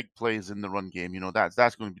make big plays in the run game.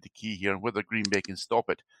 That's going to be the key here, whether Green Bay can stop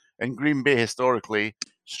it. And Green Bay historically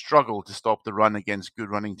struggle to stop the run against good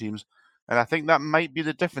running teams. And I think that might be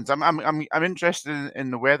the difference. I'm interested in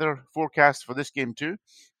the weather forecast for this game too.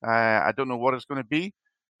 I don't know what it's going to be,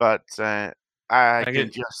 but I can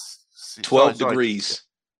just see 12 degrees.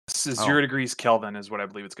 0 degrees Kelvin is what I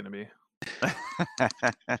believe it's going to be.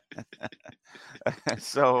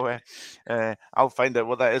 So I'll find out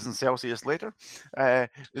what that is in Celsius later.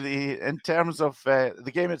 In terms of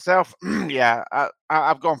the game itself, yeah,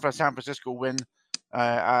 I've gone for a San Francisco win.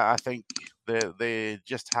 I think they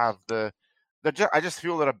just have I just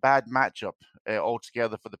feel they're a bad matchup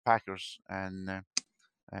altogether for the Packers, and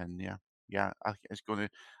yeah, I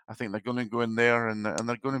think they're going to go in there and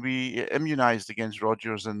they're going to be immunized against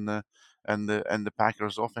Rodgers and the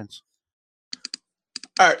Packers offense.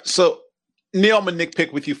 All right, so Neil, I'm gonna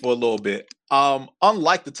nitpick with you for a little bit.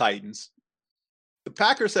 Unlike the Titans, the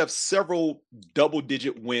Packers have several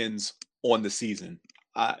double-digit wins on the season.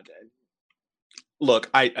 Look,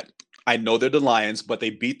 I know they're the Lions, but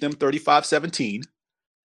they beat them 35-17.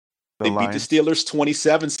 They beat the Steelers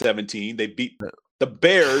 27-17. They beat the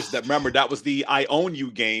Bears. That was the I own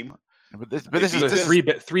you game. But this is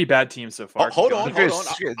three bad teams so far. Hold on. James,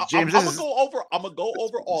 I'm gonna go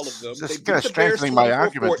over all of them. This They is beat kind of the Bears strengthening my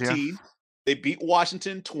argument 24-14. here. They beat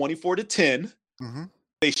Washington 24-10. Mm-hmm.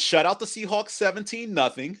 They shut out the Seahawks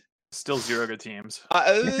 17-0. Still 0 good teams.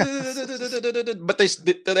 But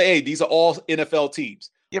these are all NFL teams.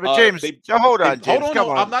 Yeah, but James, hold on, James. Hold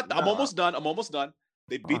on. I'm almost done.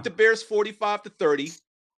 They beat the Bears 45-30.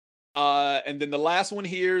 And then the last one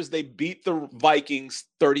here is they beat the Vikings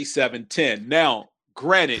 37-10. Now,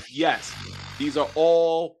 granted, yes, these are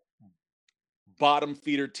all bottom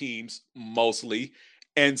feeder teams mostly.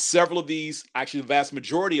 And several of these, actually the vast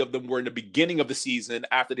majority of them, were in the beginning of the season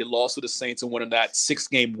after they lost to the Saints and went on that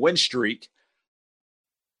 6-game win streak.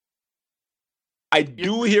 I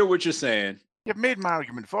do hear what you're saying. You've made my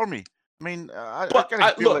argument for me. I mean,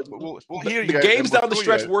 we'll hear you. The games down the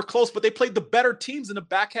stretch were close, but they played the better teams in the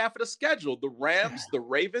back half of the schedule. The Rams, the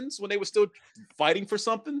Ravens, when they were still fighting for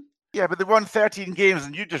something. Yeah, but they won 13 games,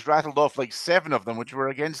 and you just rattled off like 7 of them, which were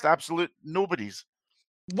against absolute nobodies.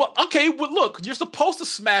 Well, okay, well, look, you're supposed to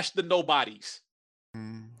smash the nobodies.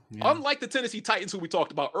 Unlike the Tennessee Titans, who we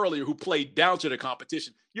talked about earlier, who played down to the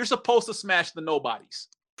competition, you're supposed to smash the nobodies.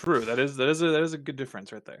 True, that is a good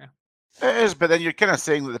difference right there. It is, but then you're kind of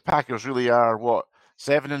saying that the Packers really are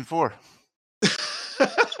 7-4.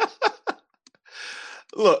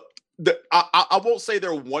 Look, I won't say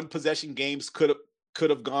their one possession games could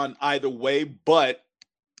have gone either way, but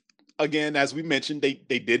again, as we mentioned, they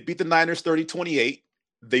did beat the Niners 30-28.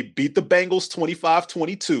 They beat the Bengals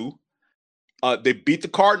 25-22. They beat the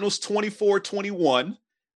Cardinals 24-21.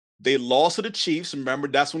 They lost to the Chiefs. Remember,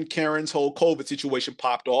 that's when Karen's whole COVID situation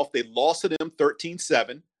popped off. They lost to them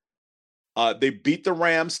 13-7. They beat the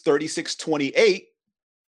Rams 36-28.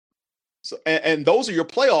 So, and those are your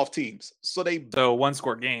playoff teams. So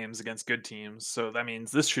one-score games against good teams. So that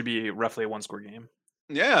means this should be roughly a one-score game.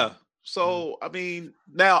 Yeah. So, I mean,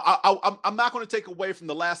 now I'm not going to take away from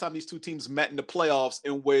the last time these two teams met in the playoffs,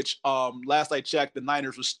 in which last I checked, the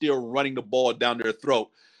Niners were still running the ball down their throat.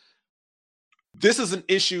 This is an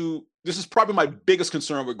issue. This is probably my biggest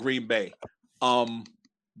concern with Green Bay.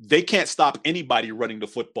 They can't stop anybody running the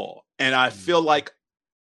football. And I feel like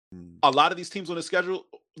a lot of these teams on the schedule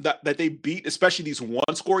that they beat, especially these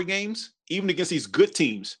one-score games, even against these good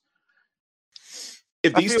teams,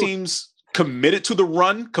 if these teams committed to the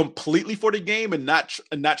run completely for the game and not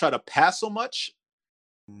try to pass so much,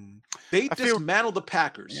 they dismantle the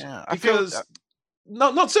Packers. Yeah,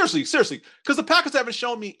 No, seriously, because the Packers haven't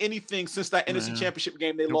shown me anything since that NFC Championship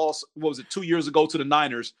game they lost, 2 years ago to the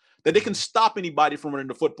Niners, that they can stop anybody from running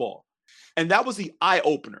the football. And that was the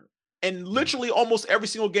eye-opener. And literally almost every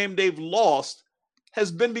single game they've lost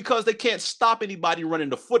has been because they can't stop anybody running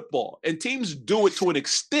the football. And teams do it to an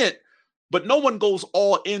extent, but no one goes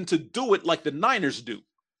all in to do it like the Niners do.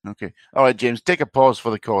 Okay. All right, James, take a pause for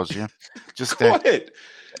the cause, yeah? Just Go ahead.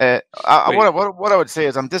 What I would say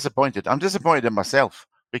is I'm disappointed. I'm disappointed in myself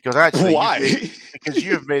because actually, why? Because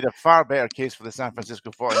you have made a far better case for the San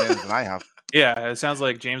Francisco 49ers than I have. Yeah, it sounds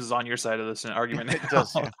like James is on your side of this argument. It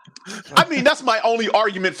does. Yeah. I mean, that's my only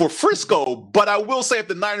argument for Frisco. But I will say, if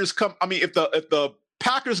the Niners come, I mean, if the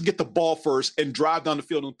Packers get the ball first and drive down the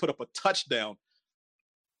field and put up a touchdown,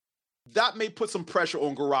 that may put some pressure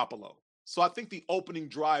on Garoppolo. So I think the opening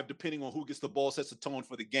drive, depending on who gets the ball, sets the tone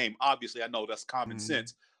for the game. Obviously, I know that's common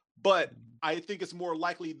sense, but I think it's more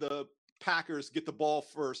likely the Packers get the ball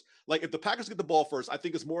first. Like, if the Packers get the ball first, I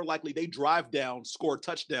think it's more likely they drive down, score a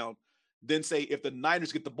touchdown, than say if the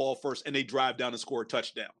Niners get the ball first and they drive down and score a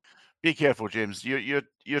touchdown. Be careful, James. You're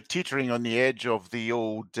teetering on the edge of the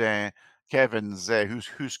old Kevin's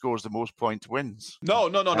who scores the most points wins. No.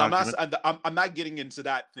 I'm not getting into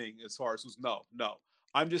that thing as far as no.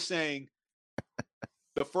 I'm just saying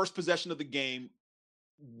the first possession of the game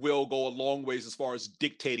will go a long ways as far as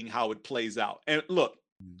dictating how it plays out. And look,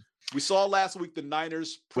 we saw last week the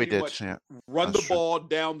Niners pretty much run the ball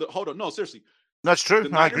down the. Hold on, no, seriously. That's true. The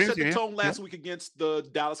I Niners agree set with you. the tone last week against the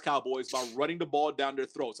Dallas Cowboys by running the ball down their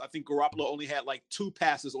throats. I think Garoppolo only had like 2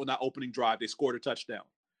 passes on that opening drive. They scored a touchdown,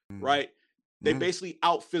 right? They basically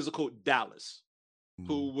out-physical Dallas,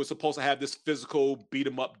 who was supposed to have this physical,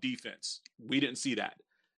 beat-em-up defense. We didn't see that.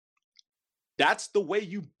 That's the way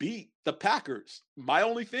you beat the Packers. My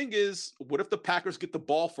only thing is, what if the Packers get the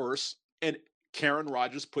ball first and Karen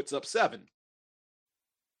Rodgers puts up 7?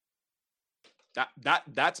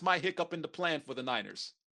 That's my hiccup in the plan for the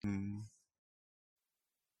Niners. Oh,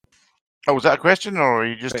 was that a question, or are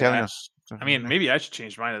you just telling us? I mean, maybe I should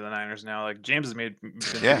change mine to the Niners now. Like, James has been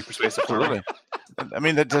pretty persuasive for me. I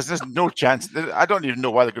mean, there's no chance. I don't even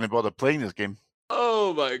know why they're going to bother playing this game.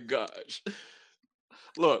 Oh my gosh.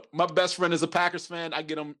 Look, my best friend is a Packers fan. I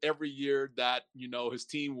get him every year that, his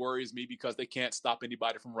team worries me because they can't stop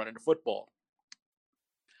anybody from running the football.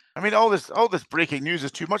 I mean, all this breaking news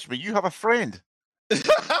is too much for me. You have a friend.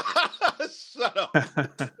 Shut up.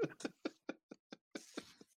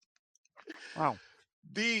 Wow.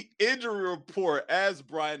 The injury report, as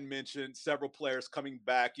Brian mentioned, several players coming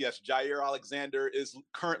back. Yes, Jair Alexander is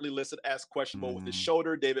currently listed as questionable with his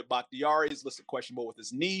shoulder. David Bakhtiari is listed questionable with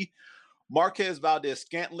his knee. Marquez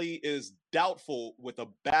Valdez-Scantling is doubtful with a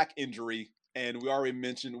back injury. And we already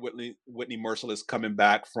mentioned Whitney Mercilus coming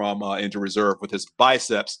back from injury reserve with his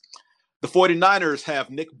biceps. The 49ers have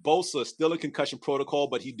Nick Bosa still in concussion protocol,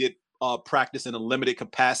 but he did practice in a limited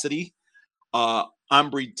capacity.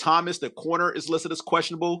 Ambry Thomas, the corner, is listed as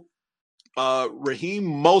questionable. Raheem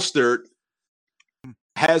Mostert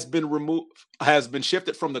has been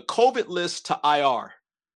shifted from the COVID list to IR.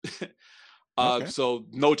 So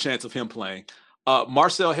no chance of him playing.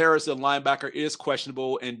 Marcel Harris, the linebacker, is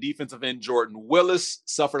questionable, and defensive end Jordan Willis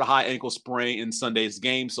suffered a high ankle sprain in Sunday's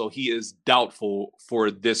game, so he is doubtful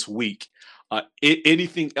for this week.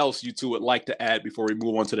 Anything else you two would like to add before we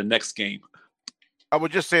move on to the next game? I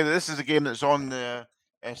would just say that this is a game that's on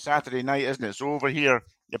Saturday night, isn't it? So over here,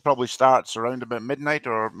 it probably starts around about midnight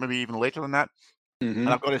or maybe even later than that. Mm-hmm. And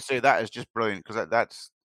I've got to say that is just brilliant because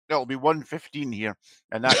it'll be 1:15 here,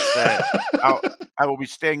 and that's I will be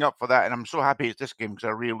staying up for that, and I'm so happy it's this game because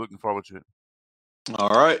I'm really looking forward to it. All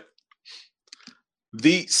right.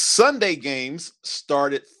 The Sunday games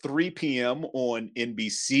start at 3 p.m. on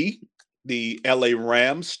NBC. The LA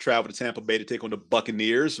Rams travel to Tampa Bay to take on the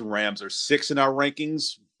Buccaneers. Rams are 6 in our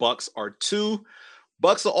rankings. Bucks are 2.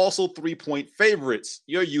 Bucks are also 3-point favorites.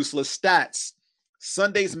 Your useless stats.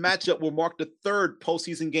 Sunday's matchup will mark the third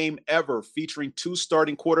postseason game ever featuring 2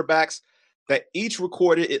 starting quarterbacks that each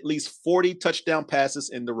recorded at least 40 touchdown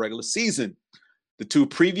passes in the regular season. The 2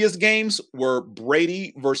 previous games were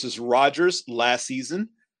Brady versus Rodgers last season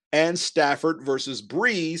and Stafford versus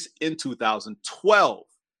Breeze in 2012.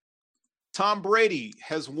 Tom Brady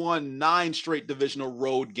has won 9 straight divisional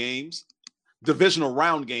round games,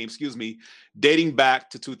 dating back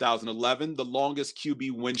to 2011, the longest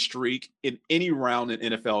QB win streak in any round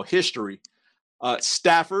in NFL history.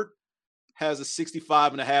 Stafford has a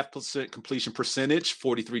 65.5% completion percentage,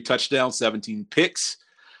 43 touchdowns, 17 picks,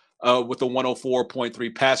 with a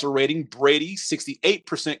 104.3 passer rating. Brady,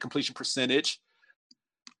 68% completion percentage,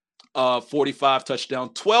 45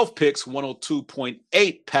 touchdowns, 12 picks,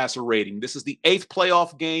 102.8 passer rating. This is the 8th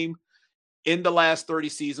playoff game in the last 30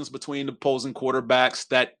 seasons between the opposing quarterbacks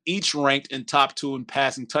that each ranked in top 2 in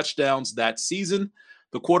passing touchdowns that season.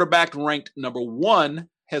 The quarterback ranked number 1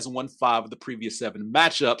 has won 5 of the previous 7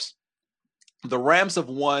 matchups. The Rams have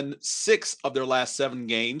won 6 of their last 7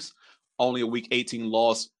 games, only a Week 18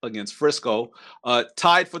 loss against Frisco,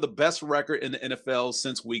 tied for the best record in the NFL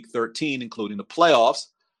since Week 13, including the playoffs.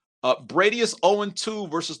 Brady is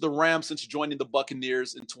 0-2 versus the Rams since joining the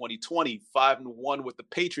Buccaneers in 2020, 5-1 with the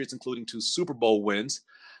Patriots, including 2 Super Bowl wins.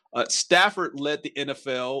 Stafford led the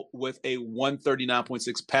NFL with a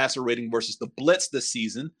 139.6 passer rating versus the Blitz this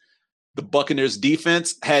season. The Buccaneers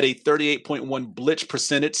defense had a 38.1 blitz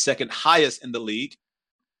percentage, second highest in the league.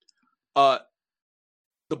 The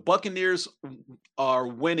Buccaneers are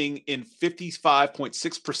winning in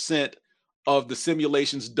 55.6% of the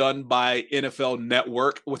simulations done by NFL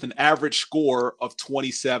Network with an average score of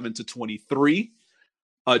 27-23.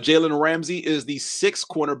 Jalen Ramsey is the 6th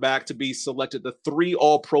cornerback to be selected to 3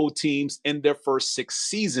 All-Pro teams in their first 6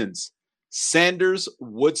 seasons. Sanders,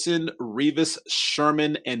 Woodson, Revis,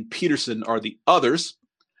 Sherman, and Peterson are the others.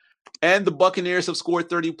 And the Buccaneers have scored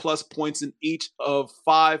 30-plus points in each of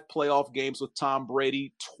 5 playoff games with Tom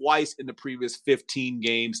Brady, twice in the previous 15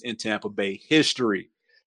 games in Tampa Bay history.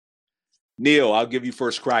 Neil, I'll give you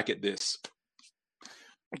first crack at this.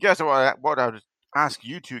 I guess what I would ask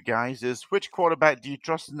you two guys is, which quarterback do you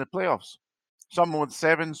trust in the playoffs? Someone with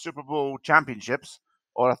 7 Super Bowl championships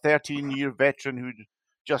or a 13-year veteran who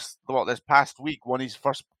just this past week won his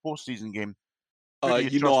first postseason game?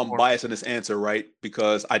 You know I'm biased in this answer, right?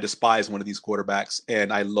 Because I despise one of these quarterbacks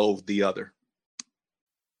and I loathe the other.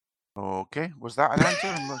 Okay, was that an answer?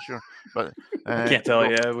 I'm not sure, but I can't tell.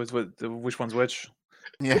 Yeah, it was which one's which.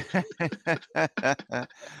 Yeah,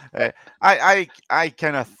 I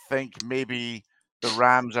kind of think maybe the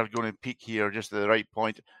Rams are going to peak here just at the right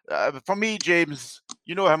point. For me, James,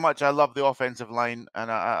 you know how much I love the offensive line,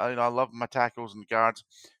 and I love my tackles and guards.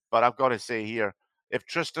 But I've got to say here, if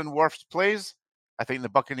Tristan Wirfs plays, I think the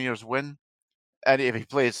Buccaneers win. And if he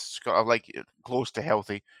plays close to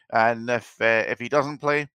healthy, and if he doesn't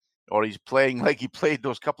play, or he's playing like he played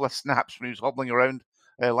those couple of snaps when he was hobbling around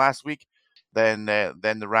last week, then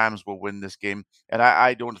the Rams will win this game. And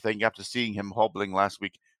I don't think, after seeing him hobbling last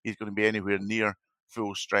week, he's going to be anywhere near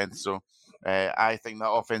full strength. So I think that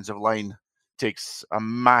offensive line takes a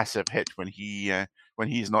massive hit when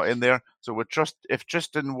he's not in there. So if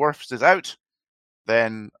Tristan Wirfs is out,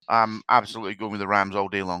 then I'm absolutely going with the Rams all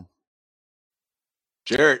day long.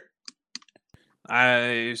 Jared,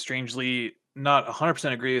 I strangely not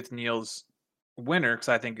 100% agree with Neil's winner, because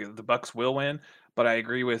I think the Bucs will win, but I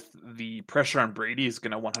agree with the pressure on Brady is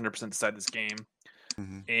going to 100% decide this game.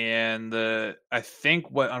 And I think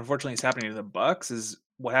what unfortunately is happening to the Bucs is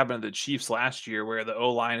what happened to the Chiefs last year, where the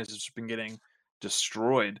O-line has just been getting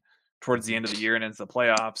destroyed towards the end of the year and into the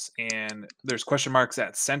playoffs. And there's question marks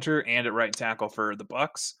at center and at right tackle for the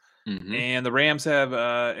Bucs. And the Rams have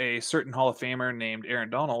a certain Hall of Famer named Aaron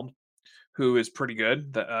Donald, who is pretty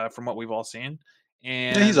good from what we've all seen.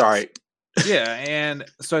 And he's all right. Yeah, and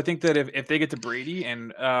so I think that if they get to Brady,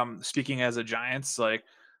 and speaking as a Giants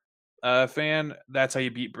fan, that's how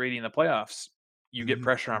you beat Brady in the playoffs. You get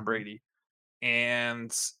pressure on Brady.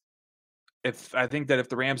 And I think that if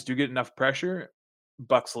the Rams do get enough pressure,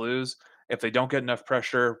 Bucs lose. If they don't get enough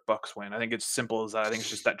pressure, Bucs win. I think it's simple as that. I think it's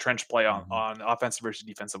just that trench play on offensive versus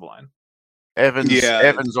defensive line.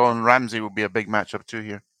 Evans on Ramsey will be a big matchup too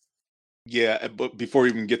here. Yeah, but before we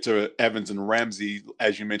even get to Evans and Ramsey,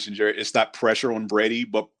 as you mentioned, Jared, it's that pressure on Brady,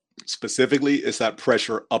 but specifically it's that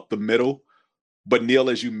pressure up the middle. But Neil,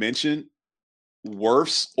 as you mentioned,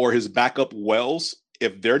 Wirfs or his backup Wells,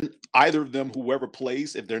 if they're either of them, whoever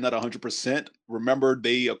plays, if they're not 100%, remember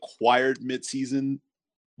they acquired midseason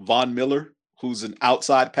Von Miller, who's an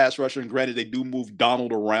outside pass rusher. And granted, they do move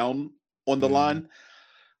Donald around on the line.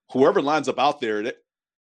 Whoever lines up out there,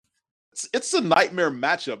 it's a nightmare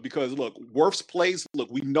matchup because, look, Wirfs plays. Look,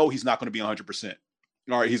 we know he's not going to be 100%.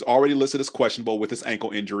 All right, he's already listed as questionable with his ankle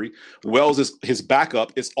injury. Wells, is his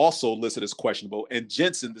backup, is also listed as questionable. And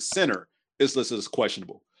Jensen, the center, is listed as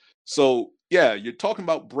questionable. So, yeah, you're talking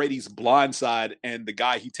about Brady's blind side and the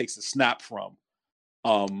guy he takes the snap from.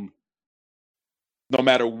 No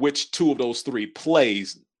matter which two of those three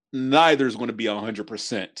plays, neither is going to be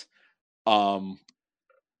 100%.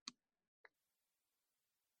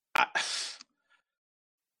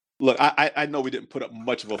 Look, I know we didn't put up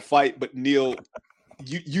much of a fight, but Neil,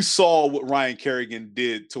 you saw what Ryan Kerrigan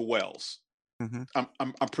did to Wells.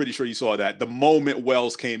 I'm pretty sure you saw that. The moment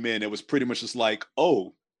Wells came in, it was pretty much just like,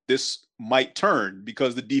 oh, this might turn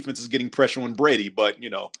because the defense is getting pressure on Brady. But,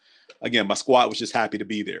 again, my squad was just happy to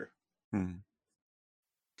be there.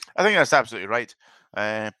 I think that's absolutely right.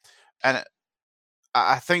 And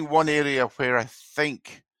I think one area where I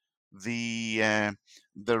think the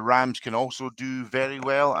Rams can also do very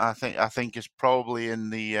well, I think is probably in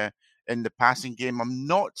the passing game.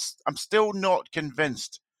 I'm still not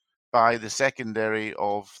convinced by the secondary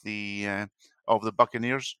of the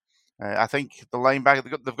Buccaneers. I think the linebacker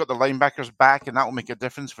they've got the linebackers back, and that will make a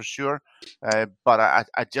difference for sure. But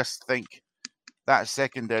I just think that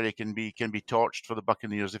secondary can be torched for the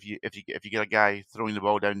Buccaneers if you get a guy throwing the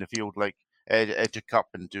ball down the field like to Cup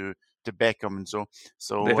and to Beckham, and so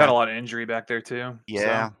they've had a lot of injury back there too.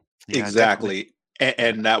 Yeah, exactly.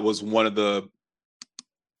 And that was one of the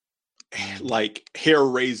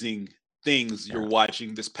hair-raising things you're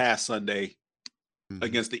watching this past Sunday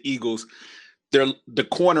against the Eagles. The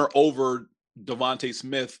corner over Devontae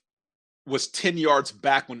Smith was 10 yards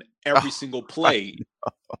back on every single play.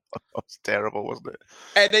 That was terrible, wasn't it?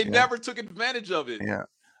 And they never took advantage of it. Yeah.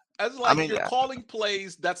 As you're calling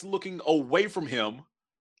plays that's looking away from him,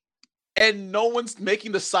 and no one's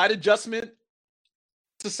making the side adjustment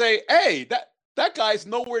to say, hey, that guy's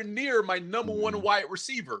nowhere near my number one wide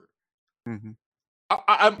receiver.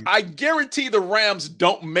 I guarantee the Rams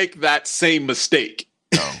don't make that same mistake.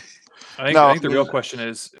 No. I think the real question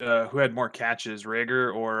is who had more catches,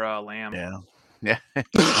 Rager or Lamb? Yeah.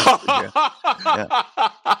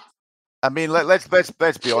 I mean, let's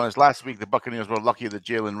be honest. Last week the Buccaneers were lucky that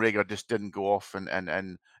Jalen Rager just didn't go off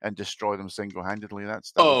and destroy them single-handedly.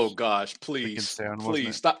 Gosh, please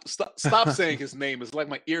stop saying his name. It's like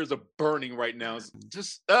my ears are burning right now. It's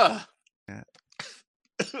just Yeah.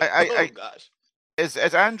 oh gosh. Is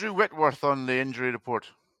Andrew Whitworth on the injury report?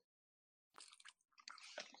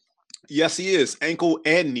 Yes, he is. Ankle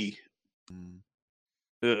and knee.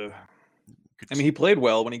 I mean, he played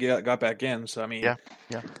well when he got back in. So I mean,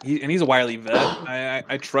 yeah. He's a wily vet.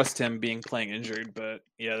 I trust him playing injured, but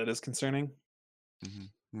yeah, that is concerning.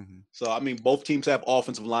 So I mean, both teams have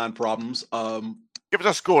offensive line problems. Give us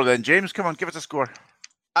a score then, James. Come on, give us a score.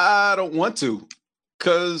 I don't want to,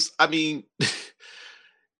 because I mean,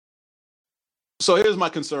 so here's my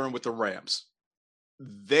concern with the Rams.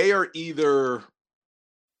 They are either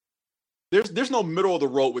there's no middle of the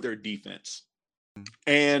road with their defense.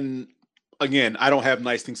 And again, I don't have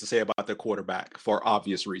nice things to say about their quarterback for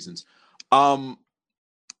obvious reasons.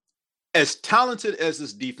 As talented as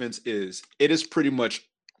this defense is, it is pretty much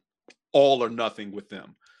all or nothing with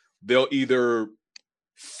them. They'll either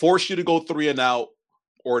force you to go 3 and out,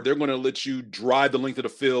 or they're going to let you drive the length of the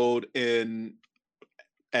field in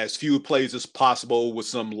as few plays as possible with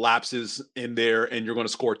some lapses in there, and you're going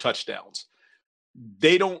to score touchdowns.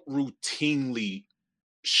 They don't routinely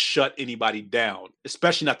shut anybody down,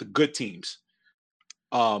 especially not the good teams.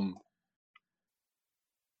 And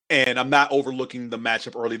I'm not overlooking the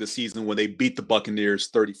matchup early this season when they beat the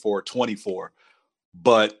Buccaneers 34-24,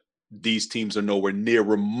 but these teams are nowhere near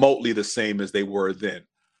remotely the same as they were then.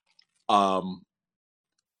 I'll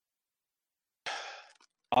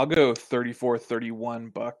go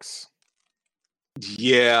 34-31 Bucks.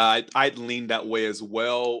 Yeah, I'd lean that way as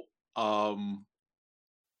well.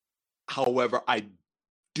 However, I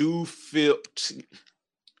do feel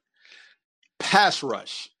pass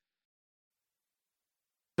rush.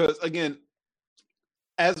 Because again,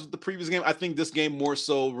 as the previous game, I think this game more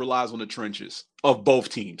so relies on the trenches of both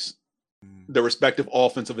teams, the respective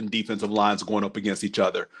offensive and defensive lines going up against each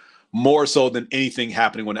other, more so than anything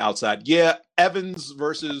happening on the outside. Yeah, Evans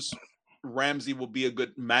versus Ramsey will be a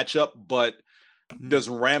good matchup, but does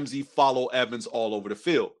Ramsey follow Evans all over the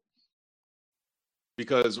field?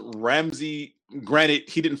 Because Ramsey, granted,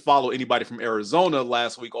 he didn't follow anybody from Arizona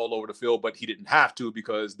last week all over the field, but he didn't have to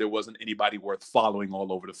because there wasn't anybody worth following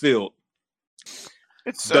all over the field.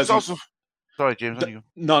 It's also... Sorry, James.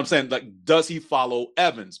 No, I'm saying, like, does he follow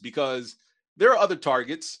Evans? Because there are other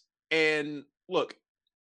targets. And look,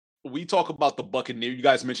 we talk about the Buccaneers. You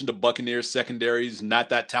guys mentioned the Buccaneers secondary is not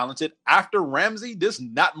that talented. After Ramsey, there's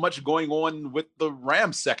not much going on with the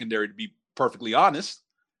Rams secondary, to be perfectly honest.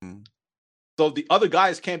 So the other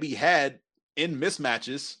guys can be had in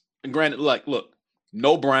mismatches. And granted, like, look,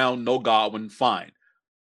 no Brown, no Godwin, fine.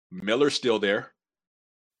 Miller's still there.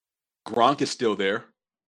 Gronk is still there.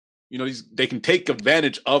 You know, they can take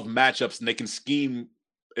advantage of matchups and they can scheme.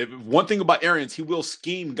 One thing about Arians, he will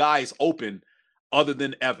scheme guys open other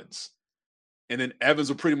than Evans. And then Evans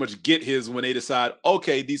will pretty much get his when they decide,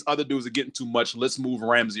 okay, these other dudes are getting too much. Let's move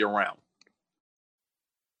Ramsey around.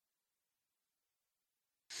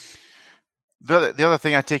 The other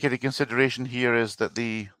thing I take into consideration here is that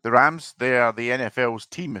the Rams, they are the NFL's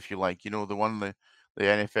team, if you like. You know, the one the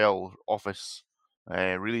NFL office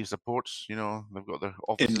really supports. You know, they've got their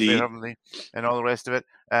offices there, haven't they? And all the rest of it.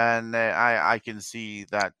 And I can see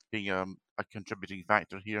that being a contributing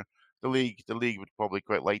factor here. The league would probably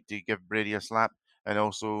quite like to give Brady a slap and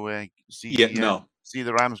also see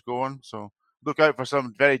the Rams going. So look out for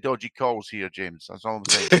some very dodgy calls here, James. That's all I'm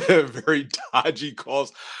saying. Very dodgy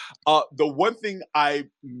calls. The one thing I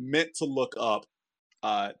meant to look up,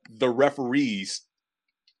 the referees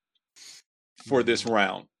for this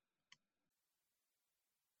round.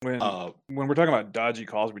 When we're talking about dodgy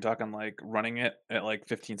calls, are we talking like running it at like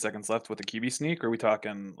 15 seconds left with a QB sneak, or are we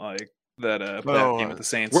talking like that playoff game with the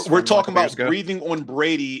Saints? We're talking about breathing on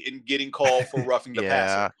Brady and getting called for roughing the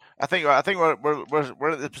passer. I think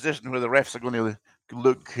we're at the position where the refs are going to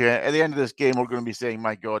look at the end of this game. We're going to be saying,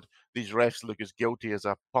 "My God, these refs look as guilty as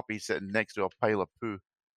a puppy sitting next to a pile of poo."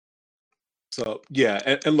 So yeah,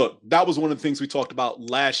 and look, that was one of the things we talked about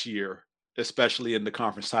last year, especially in the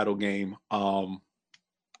conference title game.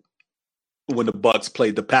 When the Bucks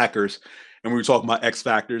played the Packers, and we were talking about X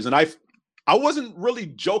factors, and I wasn't really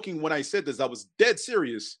joking when I said this. I was dead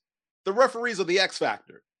serious. The referees are the X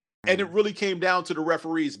factor, and it really came down to the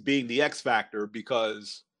referees being the X factor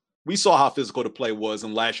because we saw how physical the play was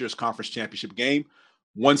in last year's conference championship game.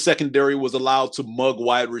 One secondary was allowed to mug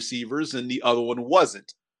wide receivers, and the other one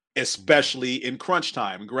wasn't, especially in crunch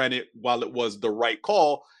time. Granted, while it was the right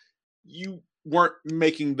call, you weren't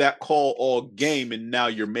making that call all game, and now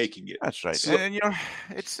you're making it. That's right. So, and you know,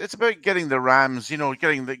 it's about getting the Rams. You know,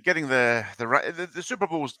 getting the Super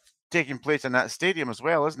Bowl's taking place in that stadium as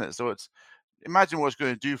well, isn't it? So it's imagine what it's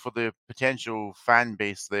going to do for the potential fan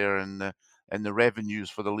base there and the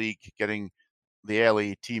revenues for the league getting the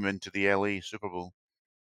LA team into the LA Super Bowl.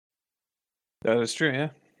 That is true. Yeah.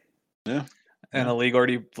 Yeah. And the league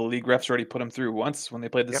refs already put them through once when they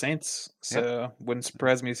played the Saints. So wouldn't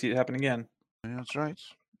surprise me to see it happen again. Yeah, that's right.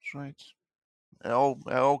 That's right. It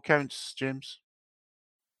all counts, James.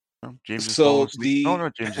 No, James is so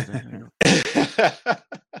James is there.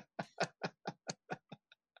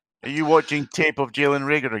 Are you watching tape of Jalen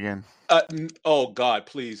Reagor again? Oh God,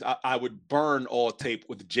 please! I would burn all tape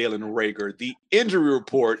with Jalen Reagor. The injury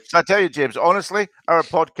report. I tell you, James. Honestly, our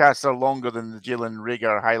podcasts are longer than the Jalen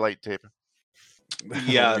Reagor highlight tape.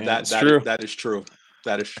 Yeah, that is true.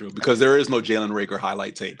 That is true because there is no Jalen Reagor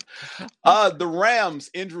highlight tape. The Rams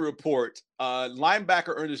injury report.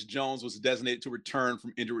 Linebacker Ernest Jones was designated to return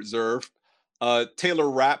from injured reserve. Taylor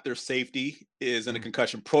Rapp, their safety, is in a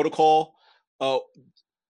concussion protocol.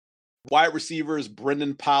 Wide receivers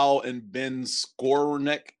Brendan Powell and Ben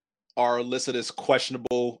Skowronek are listed as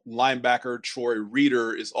questionable. Linebacker Troy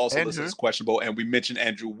Reeder is also listed as questionable. And we mentioned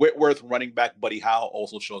Andrew Whitworth. Running back Buddy Howell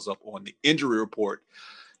also shows up on the injury report.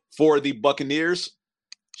 For the Buccaneers,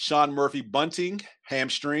 Sean Murphy Bunting,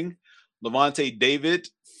 hamstring. Levante David,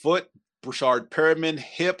 foot. Brashard Perriman,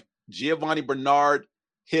 hip. Giovanni Bernard,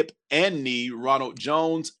 hip and knee. Ronald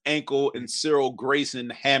Jones, ankle. And Cyril Grayson,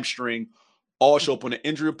 hamstring. All show up on the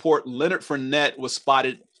injury report. Leonard Fournette was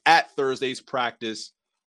spotted at Thursday's practice,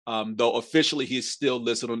 though officially he is still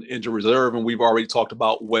listed on injury reserve, and we've already talked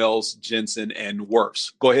about Wells, Jensen, and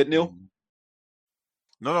Wirfs. Go ahead, Neil.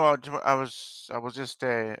 No, I was just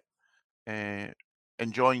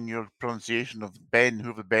enjoying your pronunciation of Ben,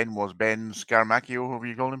 whoever Ben was, Ben Scarmacchio, whoever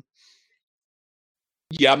you called him.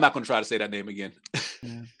 Yeah, I'm not going to try to say that name again.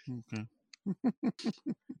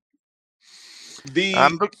 Yeah,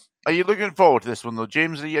 okay. Are you looking forward to this one though,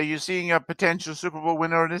 James? Are you seeing a potential Super Bowl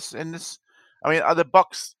winner in this? I mean, are the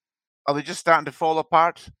Bucs? Are they just starting to fall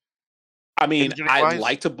apart? I mean, I'd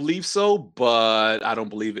like to believe so, but I don't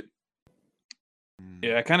believe it.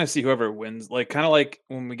 Yeah, I kind of see whoever wins, kind of like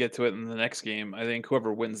when we get to it in the next game. I think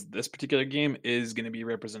whoever wins this particular game is going to be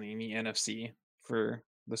representing the NFC for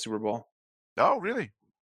the Super Bowl. Oh, really?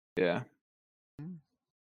 Yeah.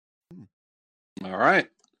 All right.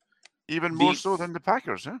 Even more so than the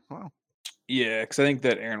Packers, huh? Wow. Yeah, because I think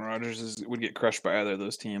that Aaron Rodgers would get crushed by either of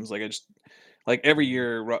those teams. Every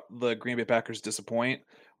year, the Green Bay Packers disappoint.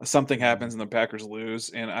 Something happens and the Packers lose,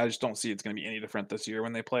 and I just don't see it's going to be any different this year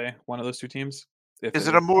when they play one of those two teams. Is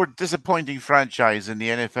it a more disappointing franchise in the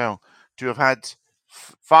NFL to have had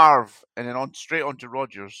Favre and then straight on to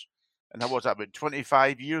Rodgers, and what's that, about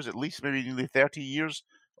 25 years, at least maybe nearly 30 years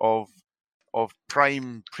of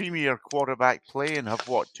prime premier quarterback play, and have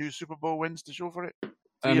 2 Super Bowl wins to show for it?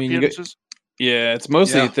 3 appearances? It's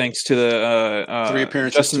mostly thanks to the 3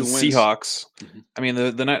 appearances, Justin 2 wins. Seahawks. Mm-hmm. I mean,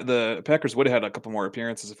 the Packers would have had a couple more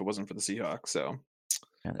appearances if it wasn't for the Seahawks. So,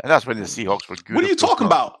 and that's when the Seahawks were good. What are you talking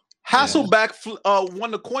about? Hasselbeck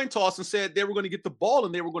won the coin toss and said they were going to get the ball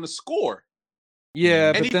and they were going to score.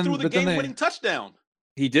 Yeah, and he threw the game-winning touchdown.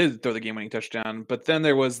 He did throw the game-winning touchdown, but then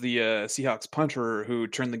there was the Seahawks punter who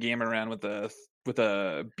turned the game around with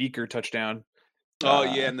a beaker touchdown. Oh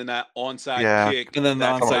yeah, and then that onside kick, and then the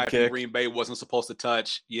onside kick Green Bay wasn't supposed to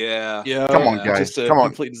touch. Yeah. Come on, guys. Just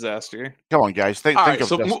complete disaster. Come on, guys. All right,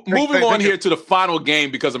 so moving on here to the final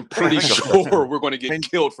game, because I'm pretty sure we're going to get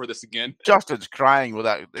killed for this again. Justin's crying with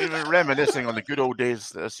that, reminiscing on the good old days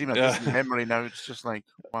that seem like distant memory now. It's just like,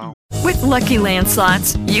 wow. With Lucky Land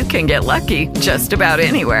Slots, you can get lucky just about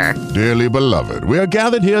anywhere. Dearly beloved, we are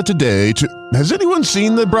gathered here today to... Has anyone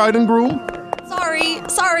seen the bride and groom?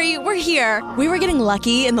 Sorry, we're here. We were getting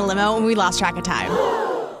lucky in the limo and we lost track of time.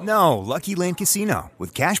 No, Lucky Land Casino,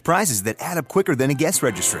 with cash prizes that add up quicker than a guest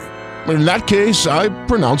registry. In that case, I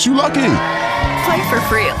pronounce you lucky. Play for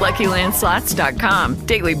free at LuckyLandSlots.com.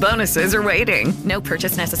 Daily bonuses are waiting. No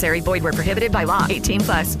purchase necessary. Void where prohibited by law.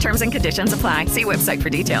 18+. Terms and conditions apply. See website for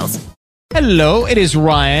details. Hello, it is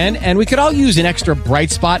Ryan, and we could all use an extra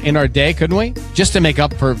bright spot in our day, couldn't we? Just to make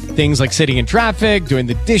up for things like sitting in traffic, doing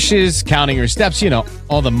the dishes, counting your steps,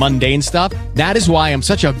 all the mundane stuff. That is why I'm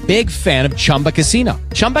such a big fan of Chumba Casino.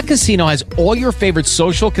 Chumba Casino has all your favorite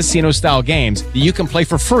social casino-style games that you can play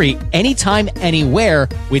for free anytime, anywhere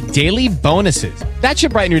with daily bonuses. That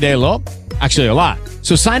should brighten your day a little. Actually, a lot.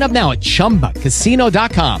 So sign up now at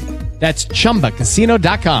ChumbaCasino.com. That's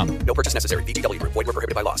ChumbaCasino.com. No purchase necessary. VGW Group. Void where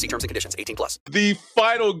prohibited by law. See terms and conditions. 18+. The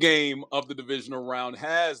final game of the divisional round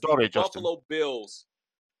has the Buffalo Bills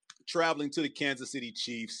traveling to the Kansas City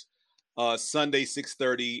Chiefs Sunday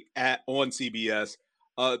 6:30 on CBS.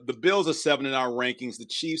 The Bills are 7 in our rankings. The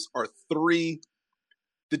Chiefs are 3.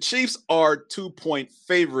 The Chiefs are 2-point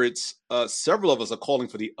favorites. Several of us are calling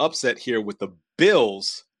for the upset here with the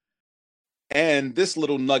Bills. And this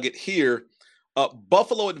little nugget here.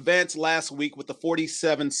 Buffalo advanced last week with the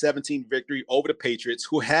 47-17 victory over the Patriots,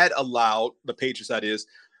 who had allowed, the Patriots that is,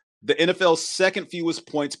 the NFL's second fewest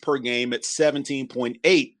points per game at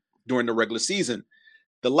 17.8 during the regular season.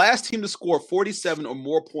 The last team to score 47 or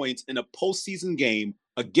more points in a postseason game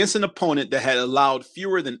against an opponent that had allowed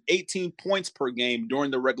fewer than 18 points per game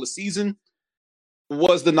during the regular season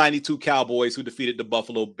was the 92 Cowboys, who defeated the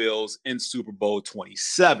Buffalo Bills in Super Bowl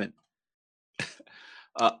 27.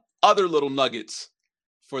 Other little nuggets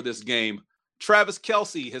for this game. Travis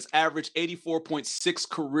Kelce has averaged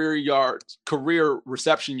 84.6 career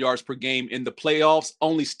reception yards per game in the playoffs.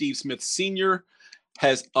 Only Steve Smith Sr.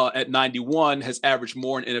 has at 91 has averaged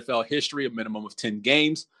more in NFL history, a minimum of 10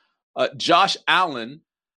 games. Josh Allen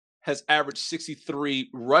has averaged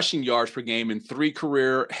 63 rushing yards per game in 3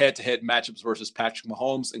 career head-to-head matchups versus Patrick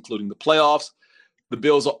Mahomes, including the playoffs. The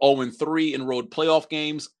Bills are 0-3 in road playoff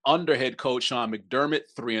games under head coach Sean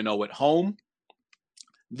McDermott, 3-0 at home.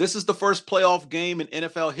 This is the first playoff game in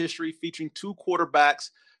NFL history featuring 2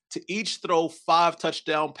 quarterbacks to each throw 5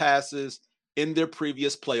 touchdown passes in their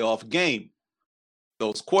previous playoff game.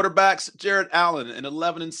 Those quarterbacks, Jared Allen, an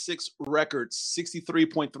 11-6 record,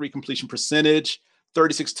 63.3 completion percentage,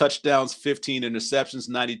 36 touchdowns, 15 interceptions,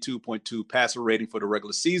 92.2 passer rating for the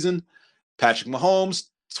regular season. Patrick Mahomes,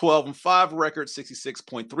 12-5 record,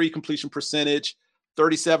 66.3 completion percentage,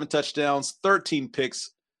 37 touchdowns, 13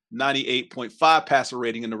 picks, 98.5 passer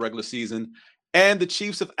rating in the regular season. And the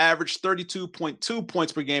Chiefs have averaged 32.2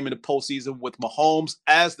 points per game in the postseason with Mahomes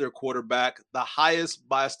as their quarterback, the highest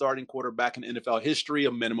by a starting quarterback in NFL history,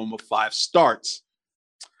 a minimum of 5 starts.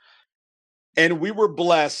 And we were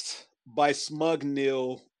blessed by Smug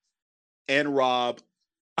Neil and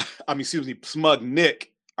Smug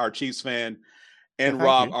Nick, our Chiefs fan, and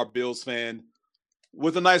Rob, our Bills fan,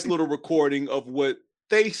 with a nice little recording of what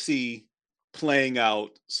they see playing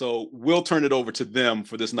out. So we'll turn it over to them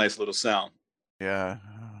for this nice little sound. Yeah,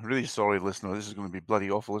 really sorry, listener. This is going to be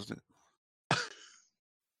bloody awful, isn't it?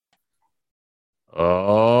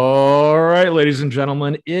 All right, ladies and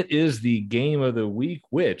gentlemen, it is the game of the week,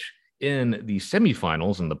 which in the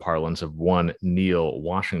semifinals, in the parlance of one Neil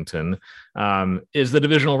Washington, is the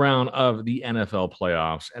divisional round of the NFL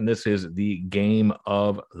playoffs. And this is the game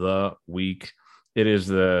of the week. It is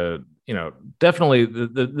definitely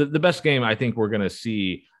the best game I think we're going to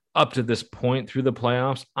see up to this point through the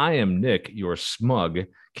playoffs. I am Nick, your smug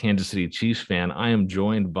Kansas City Chiefs fan. I am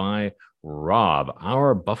joined by Rob,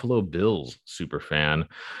 our Buffalo Bills super fan.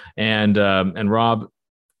 And Rob,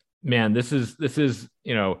 man, this is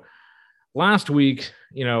last week,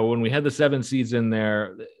 when we had the 7 seeds in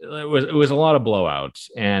there, it was a lot of blowouts,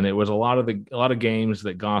 and it was a lot of games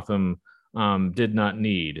that Gotham did not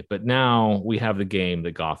need. But now we have the game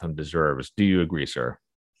that Gotham deserves. Do you agree, sir?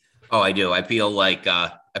 Oh, I do. I feel like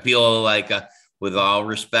with all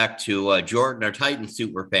respect to Jordan, our Titans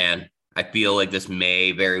super fan, I feel like this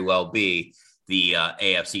may very well be the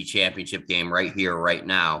AFC Championship game right here, right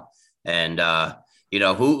now. And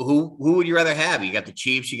who would you rather have? You got the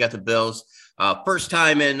Chiefs, you got the Bills. First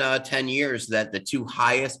time in 10 years that the 2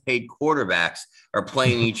 highest paid quarterbacks are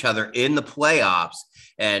playing each other in the playoffs.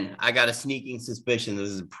 And I got a sneaking suspicion this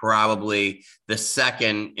is probably the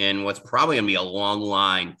second in what's probably going to be a long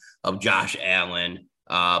line of Josh Allen,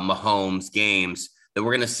 Mahomes games that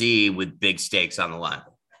we're going to see with big stakes on the line.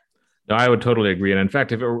 No, I would totally agree. And in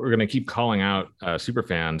fact, if we're going to keep calling out super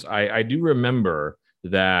fans, I do remember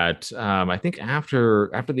that I think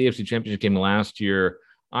after the AFC Championship game last year,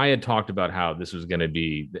 I had talked about how this was going to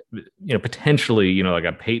be, potentially, like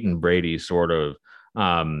a Peyton Brady sort of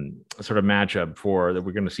matchup that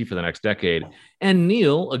we're going to see for the next decade. And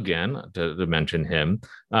Neil, again, to mention him,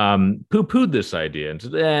 poo-pooed this idea and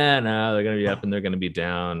said, no, they're going to be up and they're going to be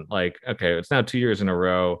down. Like, okay, it's now 2 years in a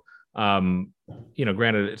row.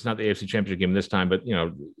 Granted, it's not the AFC Championship game this time, but,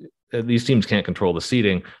 these teams can't control the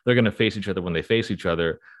seeding. They're going to face each other when they face each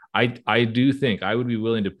other. I do think I would be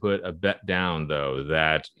willing to put a bet down, though,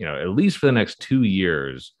 that, at least for the next 2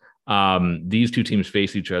 years, these 2 teams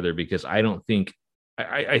face each other, because I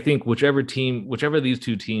think whichever of these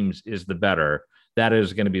 2 teams is the better, that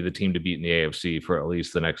is going to be the team to beat in the AFC for at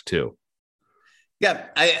least the next 2. Yeah,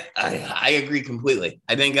 I agree completely.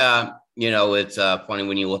 I think, it's funny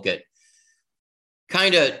when you look at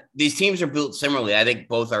kind of these teams are built similarly. I think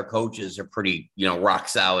both our coaches are pretty, rock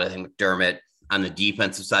solid. I think McDermott on the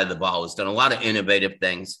defensive side of the ball has done a lot of innovative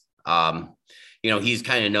things. He's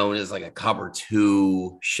kind of known as like a cover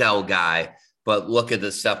 2 shell guy, but look at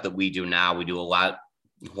the stuff that we do now. We do a lot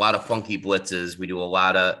of funky blitzes. We do a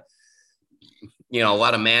lot of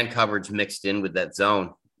man coverage mixed in with that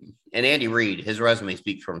zone. And Andy Reid, his resume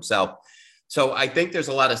speaks for himself. So I think there's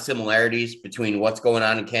a lot of similarities between what's going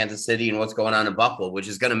on in Kansas City and what's going on in Buffalo, which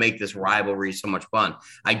is going to make this rivalry so much fun.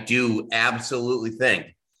 I do absolutely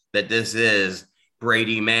think that this is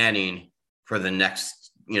Brady Manning for the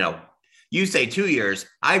next, you say 2 years.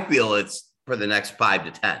 I feel it's for the next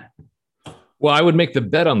 5 to 10. Well, I would make the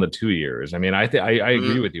bet on the 2 years. I mean, I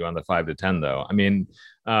agree with you on the 5 to 10, though. I mean,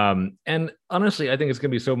 and honestly, I think it's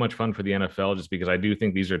going to be so much fun for the NFL just because I do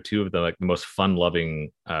think these are two of the most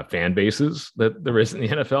fun-loving fan bases that there is in the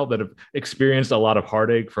NFL that have experienced a lot of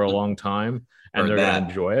heartache for a long time, and they're going to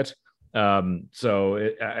enjoy it.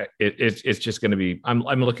 So it's just going to be.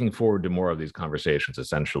 I'm looking forward to more of these conversations,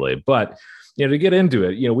 essentially. But to get into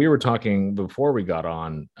it, we were talking before we got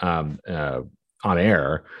on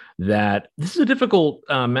air that this is a difficult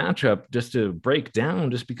matchup just to break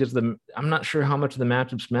down, just because I'm not sure how much the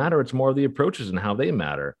matchups matter. It's more of the approaches and how they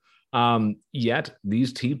matter. Yet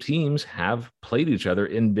these two teams have played each other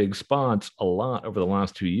in big spots a lot over the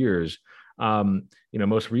last 2 years.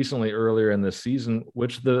 Most recently earlier in this season,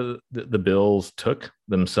 which the Bills took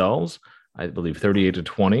themselves, I believe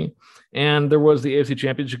 38-20. And there was the AFC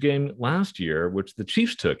Championship game last year, which the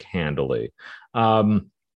Chiefs took handily.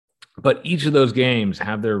 But each of those games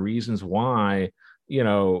have their reasons why,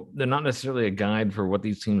 they're not necessarily a guide for what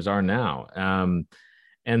these teams are now.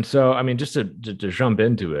 And so, I mean, just to jump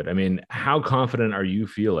into it, I mean, how confident are you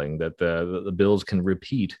feeling that the Bills can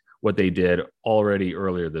repeat what they did already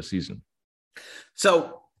earlier this season?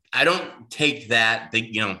 So I don't take that,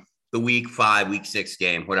 the week 5, week 6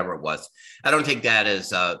 game, whatever it was. I don't take that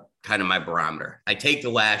as kind of my barometer. I take the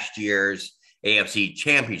last year's AFC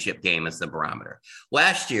Championship game as the barometer.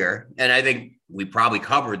 Last year, and I think we probably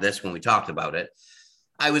covered this when we talked about it,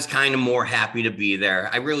 I was kind of more happy to be there.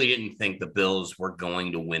 I really didn't think the Bills were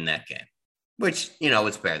going to win that game, which,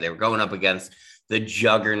 it's fair. They were going up against the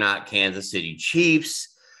juggernaut Kansas City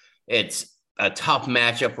Chiefs. It's a tough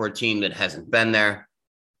matchup for a team that hasn't been there.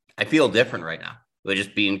 I feel different right now, but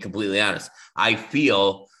just being completely honest. I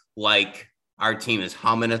feel like our team is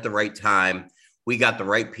humming at the right time. We got the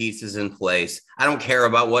right pieces in place. I don't care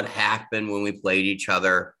about what happened when we played each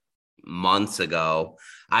other months ago.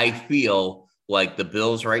 I feel like the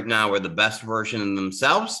Bills right now are the best version of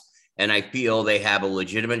themselves, and I feel they have a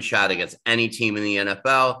legitimate shot against any team in the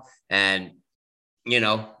NFL. And,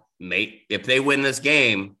 if they win this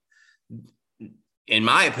game, in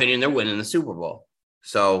my opinion, they're winning the Super Bowl.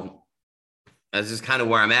 So this is kind of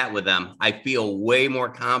where I'm at with them. I feel way more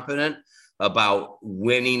confident about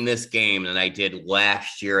winning this game than I did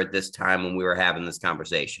last year at this time when we were having this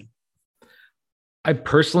conversation. I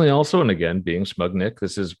personally also, and again, being Smug Nick,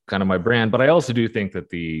 this is kind of my brand, but I also do think that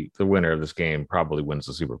the winner of this game probably wins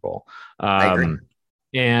the Super Bowl. I agree.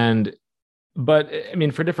 But I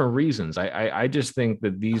mean, for different reasons. I just think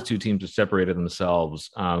that these two teams have separated themselves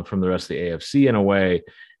from the rest of the AFC in a way.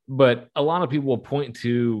 But a lot of people will point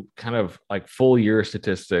to kind of like full year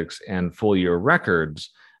statistics and full year records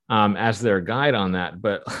as their guide on that.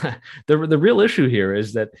 But the real issue here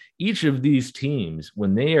is that each of these teams,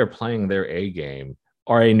 when they are playing their A game,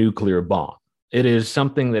 are a nuclear bomb. It is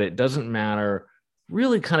something that it doesn't matter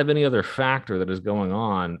really kind of any other factor that is going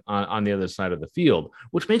on the other side of the field,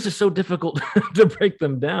 which makes it so difficult to break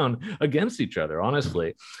them down against each other,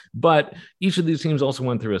 honestly. But each of these teams also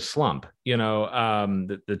went through a slump.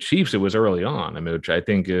 The Chiefs, it was early on, which I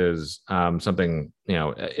think is something,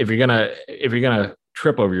 if you're gonna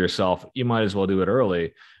trip over yourself, you might as well do it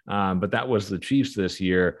early. But that was the Chiefs this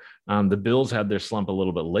year. The Bills had their slump a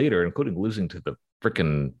little bit later, including losing to the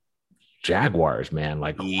freaking Jaguars, man.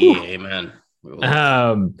 Man.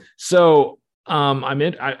 So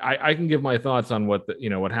I can give my thoughts on what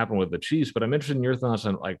happened with the Chiefs, but I'm interested in your thoughts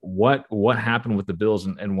on what happened with the Bills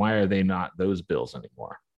and why are they not those Bills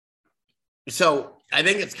anymore? So I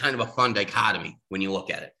think it's kind of a fun dichotomy when you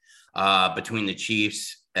look at it between the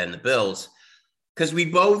Chiefs and the Bills. Because we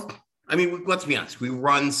both, let's be honest, we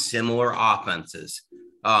run similar offenses,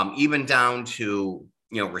 even down to,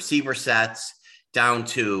 receiver sets, down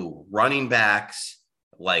to running backs,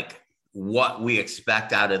 like what we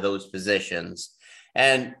expect out of those positions.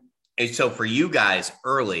 And so for you guys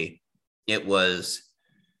early, it was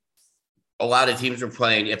a lot of teams were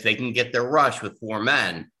playing, if they can get their rush with 4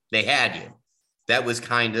 men, they had you. That was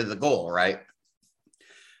kind of the goal, right?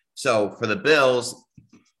 So for the Bills,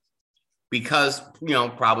 because,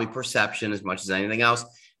 probably perception as much as anything else,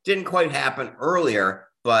 didn't quite happen earlier.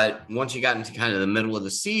 But once you got into kind of the middle of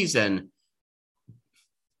the season,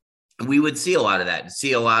 we would see a lot of that,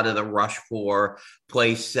 see a lot of the rush 4,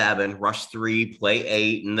 play 7, rush 3, play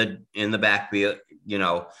 8 in the backfield,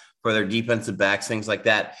 for their defensive backs, things like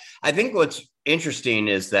that. I think what's interesting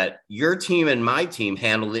is that your team and my team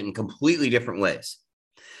handled it in completely different ways.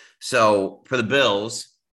 So for the Bills,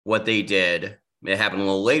 what they did, it happened a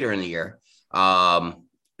little later in the year.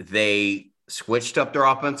 They switched up their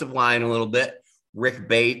offensive line a little bit. Rick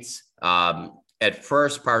Bates, at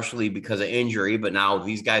first, partially because of injury, but now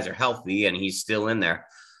these guys are healthy and he's still in there.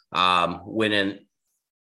 Winning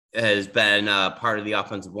has been part of the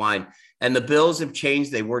offensive line. And the Bills have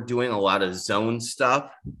changed. They were doing a lot of zone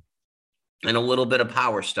stuff and a little bit of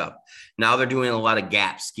power stuff. Now they're doing a lot of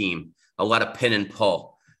gap scheme, a lot of pin and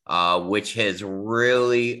pull, which has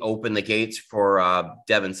really opened the gates for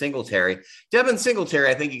Devin Singletary. Devin Singletary,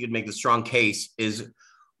 I think you could make a strong case, is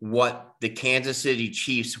what the Kansas City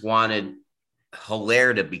Chiefs wanted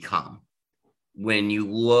Hilaire to become. When you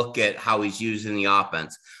look at how he's using the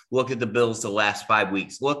offense, look at the Bills the last 5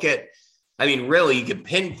 weeks, really, you could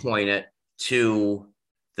pinpoint it to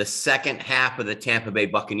the second half of the Tampa Bay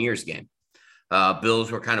Buccaneers game.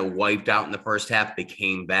 Bills were kind of wiped out in the first half. They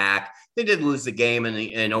came back. They did lose the game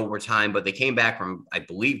in overtime, but they came back from, I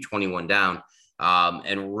believe, 21 down.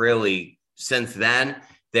 And really, since then,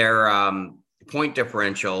 their point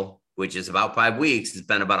differential, which is about 5 weeks, has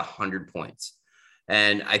been about 100 points.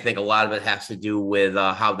 And I think a lot of it has to do with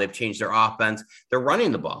how they've changed their offense. They're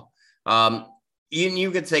running the ball.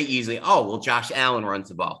 You could say easily, oh, well, Josh Allen runs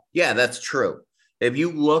the ball. Yeah, that's true. If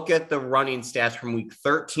you look at the running stats from week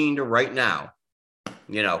 13 to right now,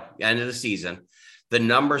 end of the season, the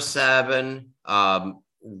number 7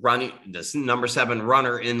 runner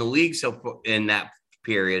in the league so in that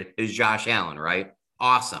period is Josh Allen, right?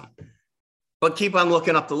 Awesome. But keep on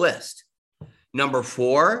looking up the list. Number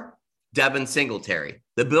 4, Devin Singletary.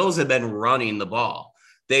 The Bills have been running the ball.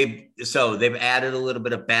 They've added a little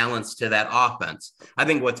bit of balance to that offense. I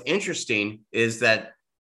think what's interesting is that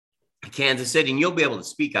Kansas City, and you'll be able to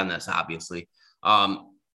speak on this, obviously,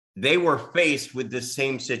 they were faced with the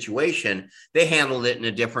same situation. They handled it in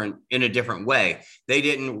a different way. They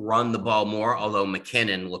didn't run the ball more, although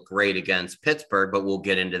McKinnon looked great against Pittsburgh, but we'll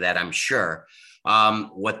get into that, I'm sure.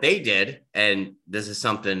 What they did, and this is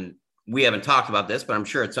something we haven't talked about this, but I'm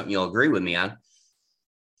sure it's something you'll agree with me on.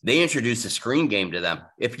 They introduced a screen game to them.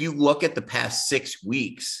 If you look at the past 6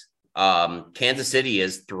 weeks, Kansas City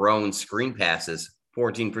has thrown screen passes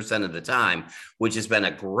 14% of the time, which has been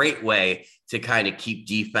a great way to kind of keep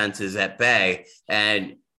defenses at bay.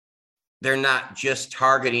 And they're not just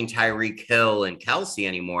targeting Tyreek Hill and Kelsey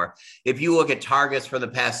anymore. If you look at targets for the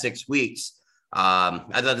past 6 weeks, I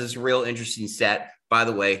thought this was a real interesting stat. By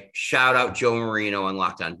the way, shout out Joe Marino on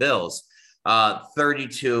Locked On Bills.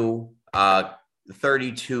 32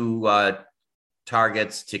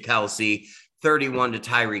 targets to Kelsey, 31 to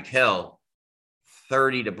Tyreek Hill,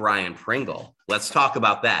 30 to Brian Pringle. Let's talk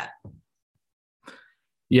about that.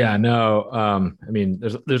 Yeah, no,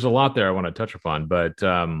 there's a lot there I want to touch upon, but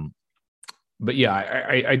yeah,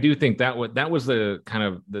 I do think that was the kind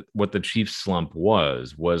of what the Chiefs slump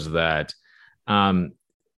was that,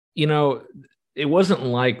 it wasn't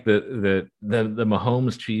like the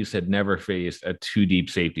Mahomes Chiefs had never faced a 2 deep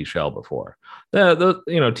safety shell before.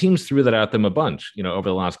 Teams threw that at them a bunch, over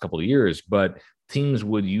the last couple of years, but teams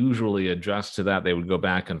would usually adjust to that. They would go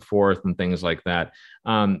back and forth and things like that.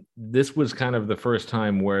 This was kind of the first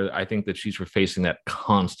time where I think the Chiefs were facing that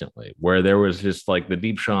constantly, where there was just like the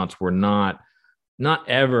deep shots were not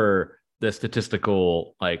ever the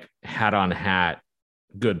statistical, like hat on hat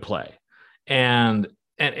good play. And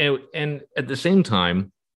at the same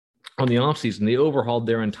time, on the offseason, they overhauled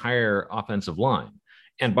their entire offensive line.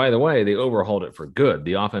 And by the way, they overhauled it for good.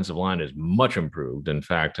 The offensive line is much improved. In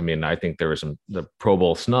fact, I think there were the Pro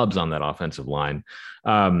Bowl snubs on that offensive line.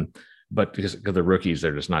 But because the rookies,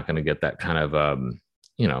 they're just not going to get that kind of,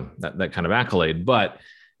 that kind of accolade. But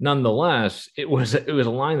nonetheless, it was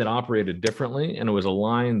a line that operated differently, and it was a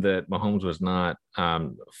line that Mahomes was not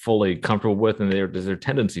fully comfortable with, and their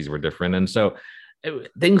tendencies were different. And so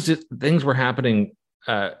things were happening.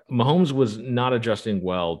 Mahomes was not adjusting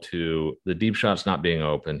well to the deep shots not being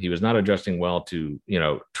open. He was not adjusting well to,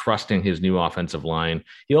 trusting his new offensive line.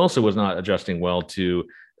 He also was not adjusting well to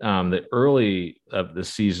the early of the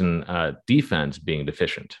season defense being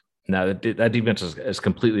deficient. Now that defense is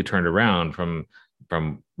completely turned around from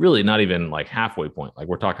really not even like halfway point. Like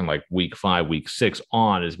we're talking like week 5, week 6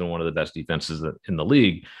 on has been one of the best defenses in the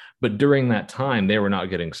league. But during that time, they were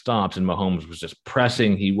not getting stops, and Mahomes was just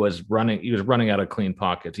pressing. He was running out of clean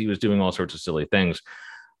pockets. He was doing all sorts of silly things.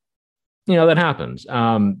 That happens.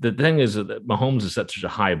 The thing is that Mahomes is set such a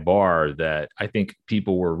high bar that I think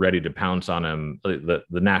people were ready to pounce on him, the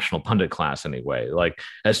national pundit class anyway. Like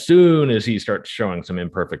as soon as he starts showing some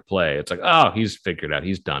imperfect play, it's like, oh, he's figured out,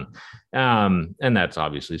 he's done. And that's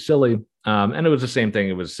obviously silly. And it was the same thing.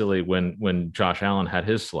 It was silly when Josh Allen had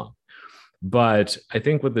his slump. But I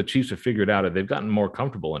think what the Chiefs have figured out is they've gotten more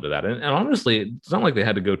comfortable into that. And honestly, it's not like they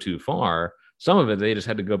had to go too far. Some of it, they just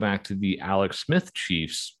had to go back to the Alex Smith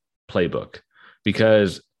Chiefs playbook,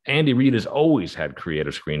 because Andy Reid has always had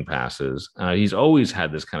creative screen passes. He's always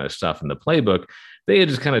had this kind of stuff in the playbook. they had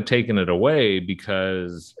just kind of taken it away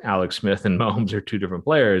because Alex Smith and Mahomes are two different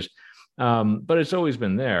players. But it's always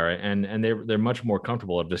been there, and they're much more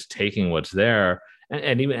comfortable of just taking what's there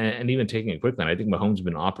and even taking it quickly. And I think Mahomes has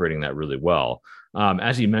been operating that really well.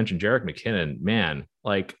 As you mentioned, Jerick McKinnon, man,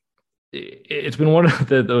 like it's been one of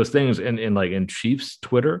those things in Chiefs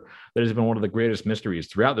Twitter that has been one of the greatest mysteries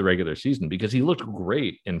throughout the regular season, because he looked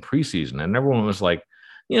great in preseason, and everyone was like,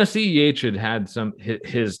 CEH had some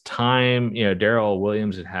his time. Darrell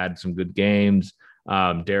Williams had some good games.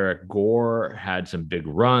 Derek Gore had some big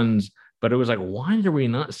runs, but it was like, why are we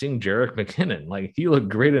not seeing Jerick McKinnon? Like, he looked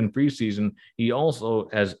great in preseason. He also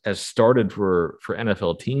has started for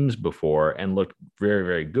NFL teams before and looked very,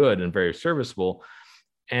 very good and very serviceable.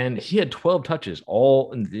 And he had 12 touches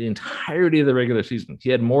all in the entirety of the regular season.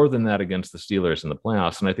 He had more than that against the Steelers in the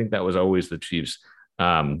playoffs. And I think that was always the Chiefs'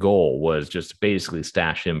 goal, was just basically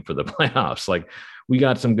stash him for the playoffs. Like, we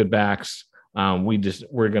got some good backs.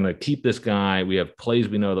 We're going to keep this guy. We have plays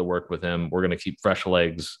we know that work with him. We're going to keep fresh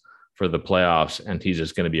legs for the playoffs, and he's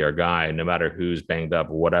just going to be our guy, no matter who's banged up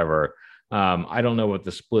or whatever. I don't know what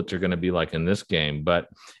the splits are going to be like in this game, but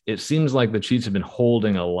it seems like the Chiefs have been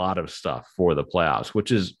holding a lot of stuff for the playoffs,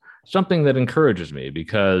 which is something that encourages me,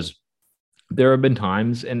 because there have been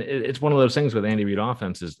times, and it's one of those things with Andy Reid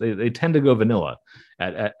offenses, they tend to go vanilla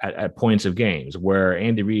at points of games, where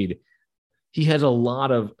Andy Reid, he has a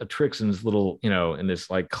lot of tricks in his little, in this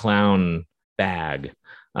like clown bag,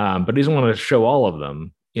 but he doesn't want to show all of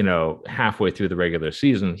them, halfway through the regular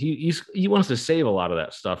season. He wants to save a lot of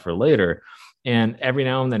that stuff for later. And every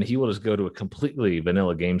now and then he will just go to a completely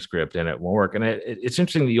vanilla game script and it won't work. And it's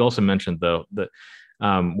interesting that you also mentioned though,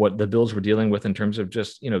 what the Bills were dealing with in terms of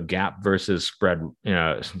just, gap versus spread,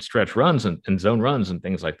 stretch runs and zone runs and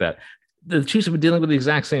things like that. The Chiefs have been dealing with the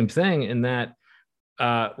exact same thing, in that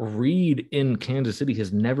Reid in Kansas City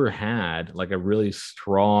has never had like a really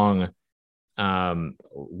strong,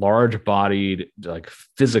 large-bodied, like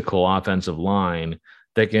physical offensive line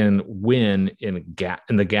that can win in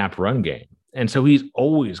the gap run game. And so he's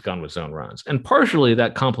always gone with zone runs. And partially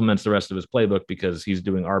that complements the rest of his playbook, because he's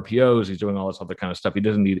doing RPOs, he's doing all this other kind of stuff.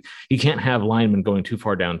 He can't have linemen going too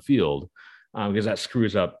far downfield, because that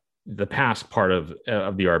screws up the pass part of the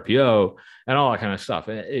RPO and all that kind of stuff.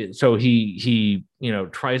 So he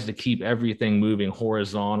tries to keep everything moving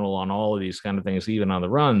horizontal on all of these kind of things, even on the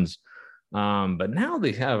runs. But now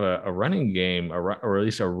they have a running game, or at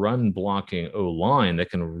least a run blocking O-line that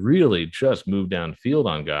can really just move downfield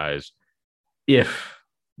on guys if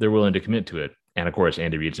they're willing to commit to it. And of course,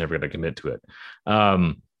 Andy Reid's never going to commit to it.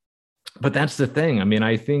 But that's the thing. I mean,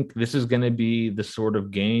 I think this is going to be the sort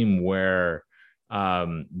of game where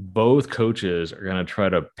both coaches are going to try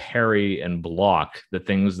to parry and block the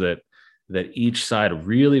things that each side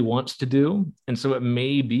really wants to do. And so it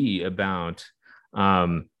may be about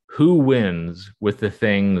who wins with the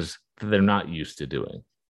things that they're not used to doing.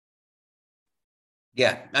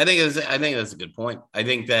 Yeah, I think that's a good point. I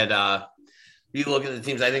think that you look at the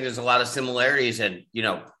teams, I think there's a lot of similarities, and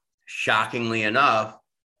shockingly enough,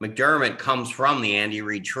 McDermott comes from the Andy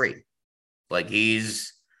Reid tree. Like,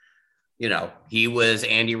 he's, he was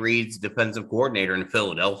Andy Reid's defensive coordinator in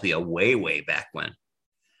Philadelphia way back when.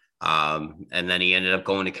 And then he ended up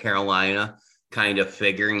going to Carolina, kind of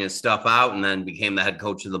figuring his stuff out, and then became the head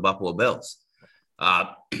coach of the Buffalo Bills.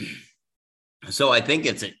 So I think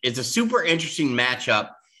it's a super interesting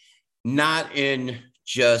matchup, not in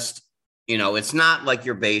just, it's not like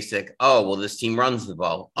your basic, oh, well, this team runs the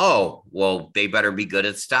ball. Oh, well, they better be good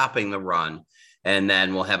at stopping the run, and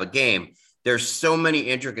then we'll have a game. There's so many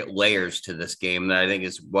intricate layers to this game that I think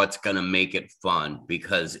is what's going to make it fun,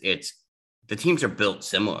 because the teams are built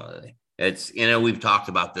similarly. It's, we've talked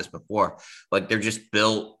about this before, like they're just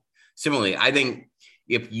built similarly. I think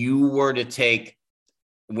if you were to take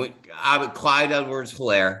Clyde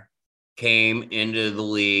Edwards-Helaire came into the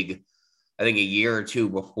league, I think a year or two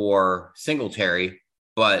before Singletary,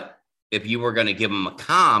 but if you were going to give him a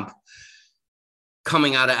comp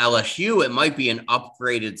coming out of LSU, it might be an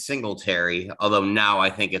upgraded Singletary, although now I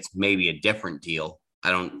think it's maybe a different deal.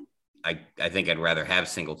 I think I'd rather have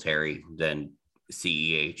Singletary than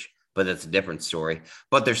CEH, but that's a different story.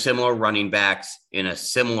 But they're similar running backs in a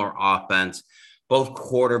similar offense. Both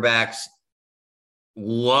quarterbacks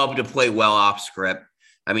love to play well off script.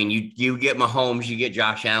 I mean, you get Mahomes, you get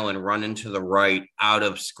Josh Allen running to the right, out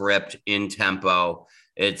of script, in tempo.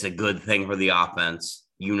 It's a good thing for the offense.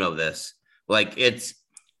 You know this. Like, it's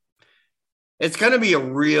going to be a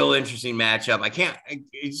real interesting matchup.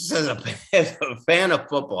 Just as a fan of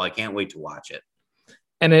football, I can't wait to watch it.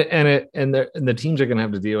 And the teams are going to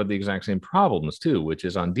have to deal with the exact same problems too, which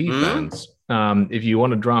is on defense. If you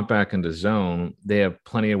want to drop back into zone, they have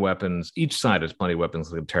plenty of weapons. Each side has plenty of weapons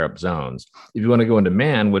that can tear up zones. If you want to go into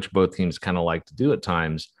man, which both teams kind of like to do at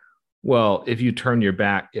times, well, if you turn your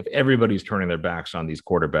back, if everybody's turning their backs on these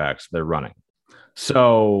quarterbacks, they're running.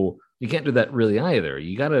 So you can't do that really either.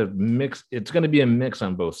 You got to mix. It's going to be a mix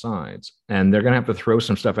on both sides, and they're going to have to throw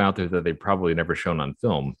some stuff out there that they've probably never shown on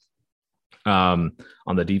film. On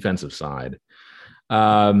the defensive side.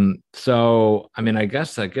 So, I mean, I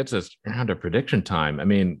guess that gets us around to prediction time. I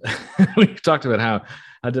mean, we talked about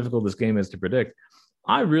how difficult this game is to predict.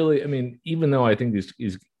 I mean, even though I think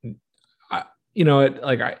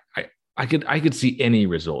I could see any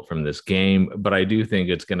result from this game, but I do think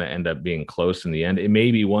it's going to end up being close in the end. It may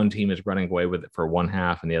be one team is running away with it for one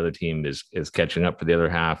half and the other team is catching up for the other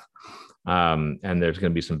half. And there's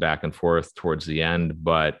going to be some back and forth towards the end,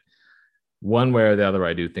 but one way or the other,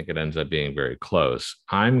 I do think it ends up being very close.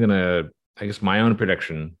 I guess my own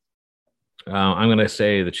prediction, I'm going to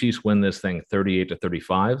say the Chiefs win this thing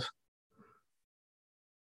 38-35.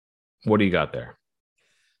 What do you got there?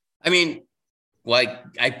 I mean,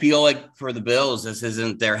 I feel like for the Bills, this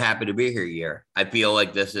isn't their happy to be here year. I feel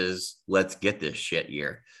like this is let's get this shit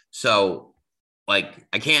year. So, I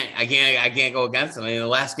can't go against them. I mean, the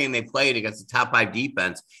last game they played against the top 5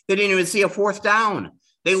 defense, they didn't even see a fourth down.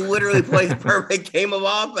 They literally played the perfect game of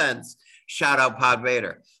offense. Shout out Pod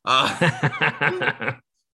Vader. But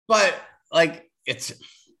it's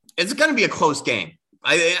going to be a close game.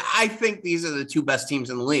 I think these are the two best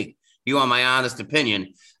teams in the league. You want my honest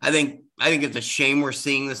opinion? I think it's a shame we're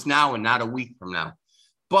seeing this now and not a week from now.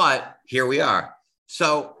 But here we are.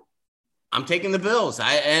 So I'm taking the Bills.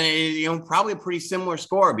 Probably a pretty similar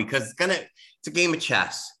score because it's a game of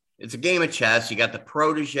chess. It's a game of chess. You got the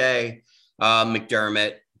protege.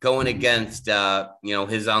 McDermott going against,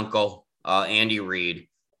 his uncle, Andy Reid,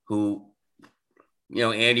 who,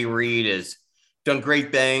 Andy Reid has done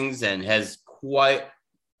great things and has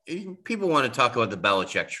people want to talk about the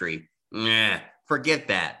Belichick tree. Forget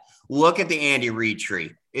that. Look at the Andy Reid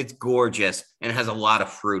tree. It's gorgeous and has a lot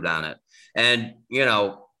of fruit on it. And,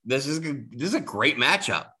 this is a great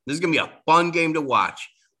matchup. This is going to be a fun game to watch,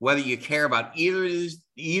 whether you care about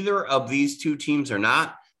either of these two teams or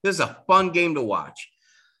not. This is a fun game to watch.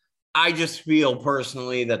 I just feel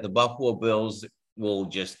personally that the Buffalo Bills will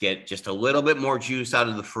just get just a little bit more juice out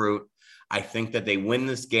of the fruit. I think that they win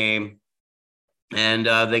this game and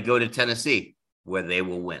they go to Tennessee where they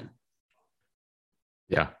will win.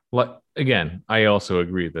 Yeah. Again, I also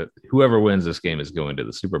agree that whoever wins this game is going to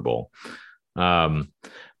the Super Bowl.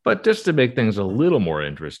 But just to make things a little more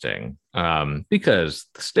interesting, because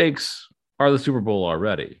the stakes are the Super Bowl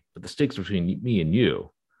already, but the stakes between me and you,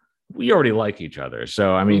 we already like each other.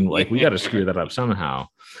 So, I mean, we got to screw that up somehow.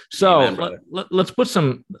 So let's put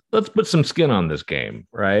some skin on this game,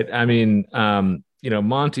 right? I mean,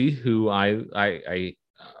 Monty, who I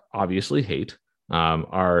obviously hate,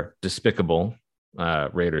 our despicable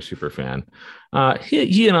Raider super fan.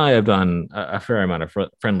 He and I have done a fair amount of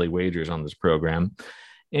friendly wagers on this program.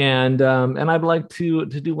 And I'd like to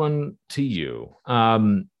do one to you.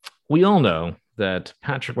 We all know that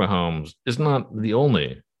Patrick Mahomes is not the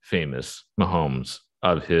only famous Mahomes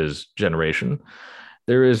of his generation.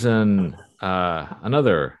 There is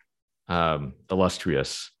another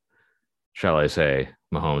illustrious, shall I say,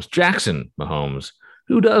 Mahomes, Jackson Mahomes,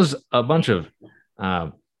 who does a bunch of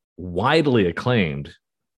widely acclaimed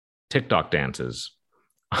TikTok dances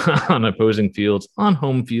on opposing fields, on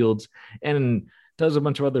home fields, and does a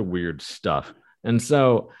bunch of other weird stuff. And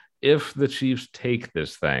so if the Chiefs take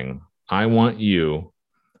this thing, I want you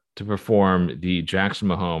to perform the Jackson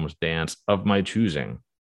Mahomes dance of my choosing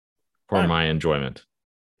for my enjoyment.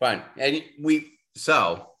 Fine. And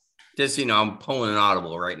I'm pulling an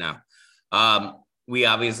audible right now. We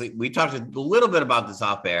talked a little bit about this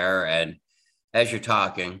off air, and as you're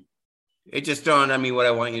talking, it just dawned on me what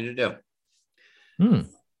I want you to do.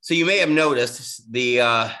 So you may have noticed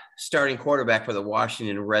the starting quarterback for the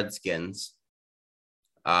Washington Redskins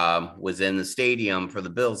was in the stadium for the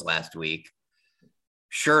Bills last week,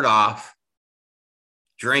 shirt off,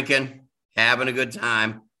 drinking, having a good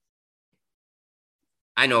time.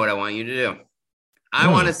 I know what I want you to do. I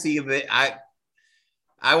want to see a bit. I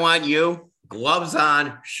want you, gloves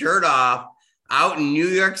on, shirt off, out in New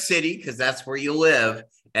York City, because that's where you live.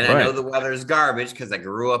 And right. I know the weather is garbage because I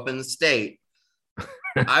grew up in the state.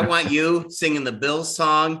 I want you singing the Bills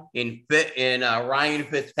song in Ryan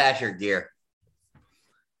Fitzpatrick gear.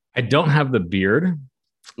 I don't have the beard.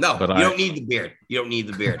 No, but you don't need the beard. You don't need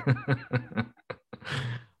the beard.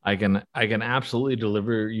 I can absolutely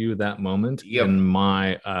deliver you that moment Yep.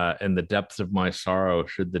 in the depths of my sorrow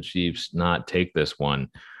should the Chiefs not take this one.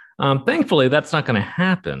 Thankfully, that's not going to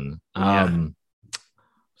happen.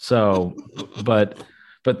 So, but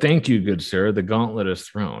thank you, good sir. The gauntlet is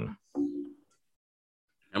thrown.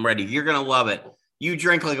 I'm ready. You're going to love it. You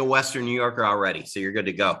drink like a Western New Yorker already, so you're good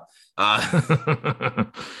to go. All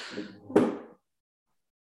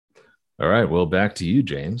right. Well, back to you,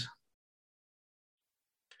 James.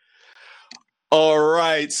 All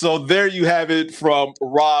right. So there you have it from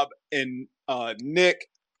Rob and Nick.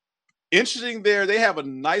 Interesting there. They have a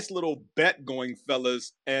nice little bet going,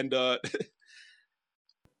 fellas. And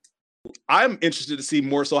I'm interested to see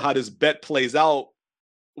more so how this bet plays out,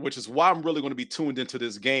 which is why I'm really going to be tuned into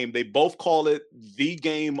this game. They both call it the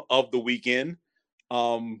game of the weekend.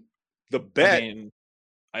 The bet.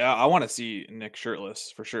 I want to see Nick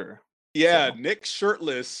shirtless for sure. Yeah, so. Nick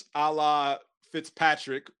shirtless, a la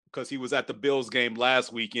Fitzpatrick, because he was at the Bills game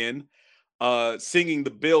last weekend, singing the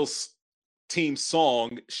Bills team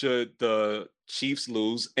song should the Chiefs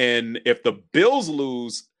lose. And if the Bills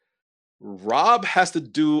lose, Rob has to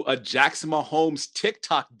do a Jackson Mahomes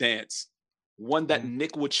TikTok dance, one that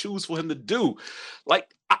Nick would choose for him to do.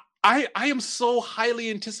 Like, I am so highly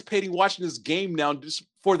anticipating watching this game now just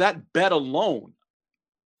for that bet alone.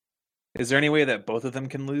 Is there any way that both of them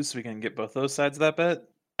can lose so we can get both those sides of that bet?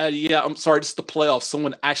 Yeah, I'm sorry. This is the playoffs.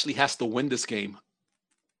 Someone actually has to win this game.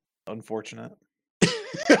 Unfortunate.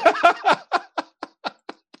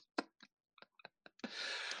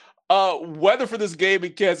 Weather for this game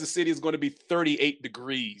in Kansas City is going to be 38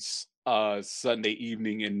 degrees Sunday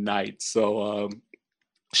evening and night. So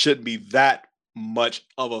shouldn't be that much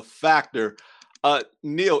of a factor.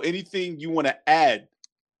 Neil, anything you want to add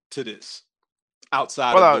to this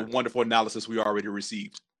outside of the wonderful analysis we already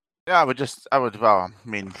received? Yeah, I would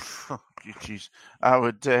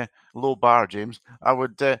low bar, James. I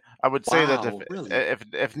would say that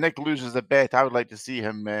if Nick loses the bet, I would like to see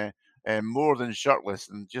him more than shirtless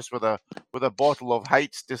and just with a bottle of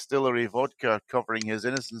Heights Distillery vodka covering his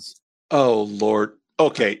innocence. Oh Lord.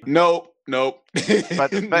 Okay. Nope.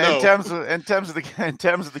 but no. in terms of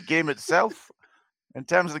the game itself,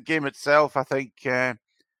 I think so.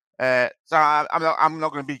 I'm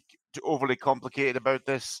not going to be too overly complicated about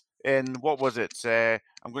this. In what was it?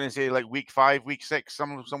 I'm going to say like week 5, week 6,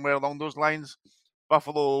 somewhere along those lines.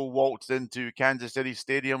 Buffalo waltzed into Kansas City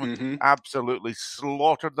Stadium and absolutely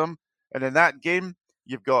slaughtered them. And in that game,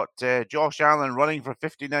 you've got Josh Allen running for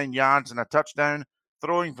 59 yards and a touchdown,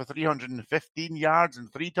 throwing for 315 yards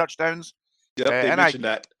and 3 touchdowns. Yep, they mentioned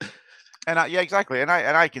that. Yeah, exactly. And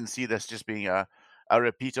I can see this just being a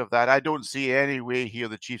repeat of that. I don't see any way here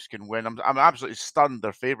the Chiefs can win. I'm absolutely stunned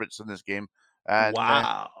they're favorites in this game. And,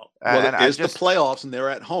 wow. Well, it is the playoffs and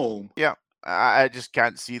they're at home. Yeah, I just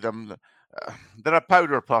can't see them. They're a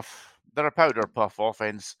powder puff. They're a powder puff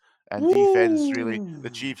offense and defense, really.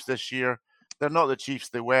 The Chiefs this year. They're not the Chiefs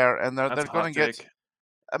they were, and they're going to get.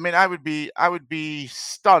 I mean, I would be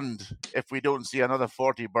stunned if we don't see another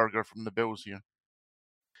 40 burger from the Bills here.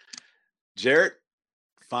 Jared,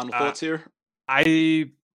 final thoughts here?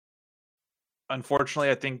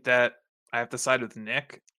 Unfortunately, I think that I have to side with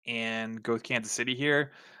Nick and go with Kansas City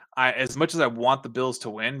here. As much as I want the Bills to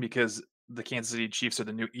win because the Kansas City Chiefs are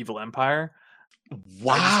the new evil empire.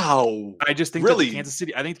 Wow. I just think really? that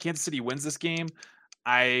Kansas City wins this game.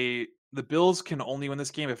 The Bills can only win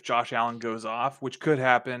this game if Josh Allen goes off, which could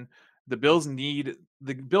happen. The Bills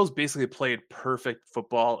basically played perfect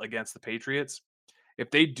football against the Patriots. If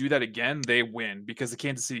they do that again, they win because the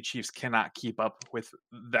Kansas City Chiefs cannot keep up with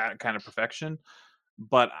that kind of perfection.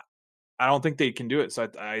 But I don't think they can do it. So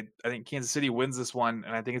I think Kansas City wins this one,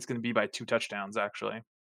 and I think it's going to be by 2 touchdowns, actually.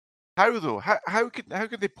 How, though? How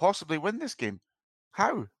could they possibly win this game?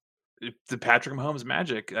 How? The Patrick Mahomes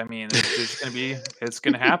magic. I mean, it's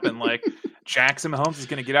going to happen. Like, Jackson Mahomes is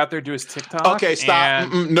going to get out there, do his TikTok. Okay,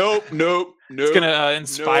 stop. Nope. It's going to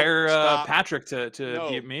inspire Patrick to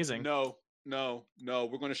be amazing. No.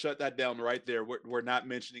 We're going to shut that down right there. We're not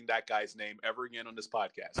mentioning that guy's name ever again on this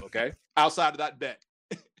podcast, okay? Outside of that bet.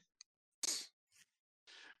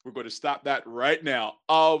 We're going to stop that right now.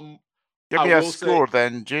 Give me a score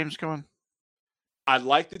then, James. Come on. I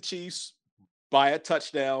like the Chiefs by a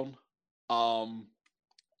touchdown.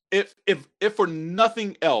 If for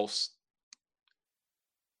nothing else,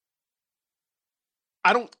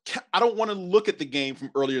 I don't want to look at the game from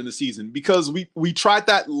earlier in the season because we tried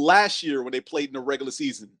that last year when they played in the regular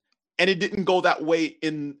season and it didn't go that way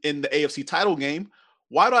in the AFC title game.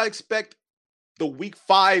 Why do I expect the week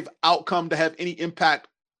 5 outcome to have any impact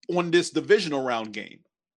on this divisional round game?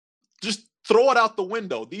 Just throw it out the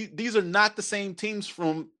window. These are not the same teams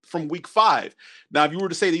from week 5. Now, if you were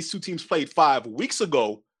to say these two teams played 5 weeks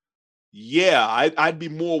ago, yeah, I'd be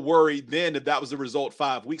more worried then if that was the result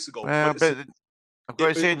 5 weeks ago. But I've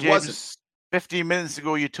got to say, James, wasn't. 15 minutes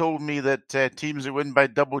ago, you told me that teams that win by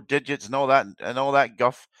double digits and all that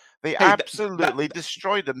guff, they absolutely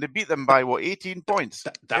destroyed them. They beat them by 18 points.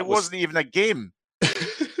 It wasn't even a game.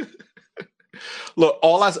 Look,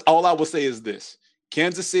 all I will say is this: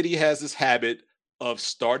 Kansas City has this habit of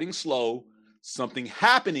starting slow, something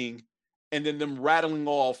happening, and then them rattling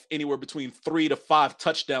off anywhere between 3 to 5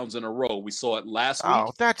 touchdowns in a row. We saw it last week.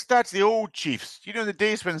 Oh, that's the old Chiefs. You know the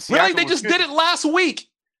days when Seattle really they just did it last week.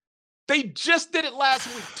 They just did it last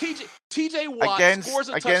week. TJ Watt scores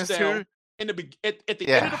a touchdown at the end of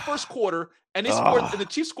the first quarter, and and the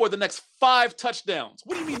Chiefs scored the next 5 touchdowns.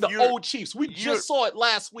 What do you mean the old Chiefs? We just saw it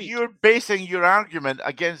last week. You're basing your argument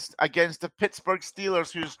against the Pittsburgh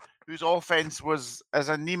Steelers, whose offense was as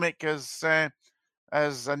anemic as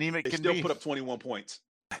anemic they can still be. Put up 21 points.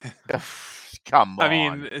 Come on. I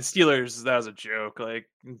mean, Steelers, that was a joke. Like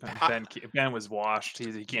Ben was washed.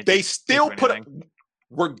 He can't. They still put up.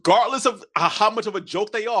 Regardless of how much of a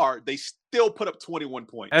joke they are, they still put up 21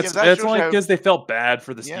 points. That's only because they felt bad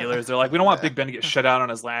for the Steelers. They're like, we don't want Big Ben to get shut out on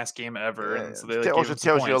his last game ever. And so it also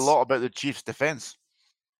tells you a lot about the Chiefs' defense.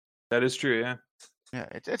 That is true, yeah. Yeah,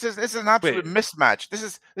 it's an absolute mismatch.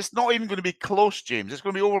 It's not even going to be close, James. It's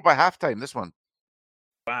going to be over by halftime, this one.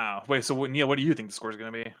 Wow. Wait, so Neil, what do you think the score is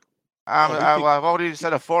going to be? I've already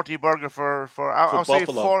said a 40 burger for I'll say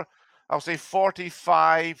Buffalo. I'll say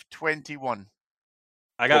 45-21.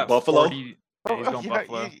 I got Buffalo. 40. Buffalo.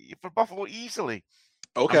 For Buffalo easily.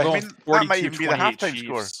 Okay. I mean, that might even be the halftime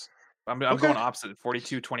score. I'm going opposite.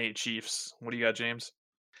 42-28 Chiefs. What do you got, James?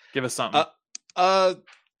 Give us something.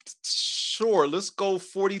 Sure. Let's go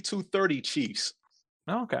 42-30 Chiefs.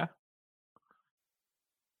 Oh, okay.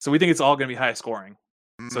 So we think it's all going to be high scoring.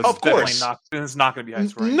 So of course, it's not going to be high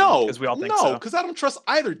scoring. No, because we all think so. Because I don't trust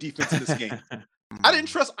either defense in this game. I didn't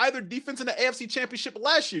trust either defense in the AFC Championship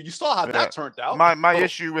last year. You saw how that turned out. My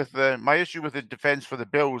issue with the defense for the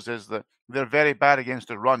Bills is that they're very bad against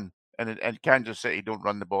the run, and Kansas City don't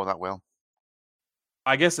run the ball that well.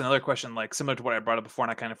 I guess another question, like similar to what I brought up before,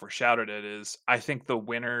 and I kind of foreshadowed it, is I think the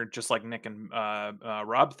winner, just like Nick and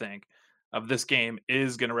Rob think, of this game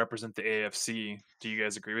is going to represent the AFC. Do you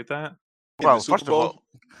guys agree with that? Well, first of all,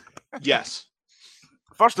 yes.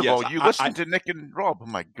 First of all, you listen to Nick and Rob. Oh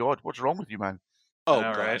my God, what's wrong with you, man? Oh,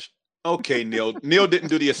 gosh. Right. Okay, Neil. Neil didn't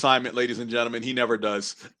do the assignment, ladies and gentlemen. He never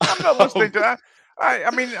does. I'm not listening to that.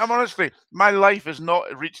 I mean, I'm honestly, my life has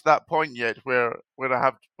not reached that point yet where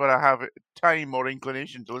I have time or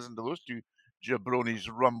inclination to listen to those two jabronis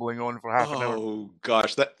rumbling on for half an hour. Oh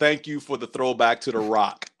gosh, thank you for the throwback to the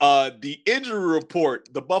Rock. The injury report: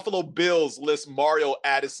 the Buffalo Bills list Mario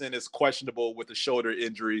Addison as questionable with a shoulder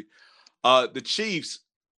injury. The Chiefs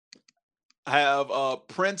have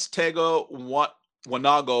Prince Tega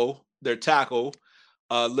Wanago, their tackle,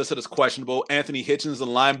 listed as questionable. Anthony Hitchens, the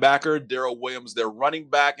linebacker. Darrell Williams, their running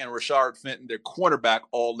back. And Rashard Fenton, their cornerback,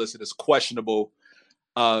 all listed as questionable.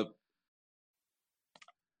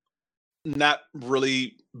 Not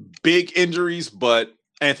really big injuries, but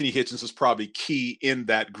Anthony Hitchens was probably key in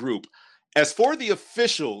that group. As for the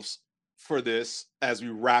officials for this, as we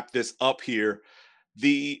wrap this up here,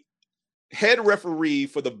 the head referee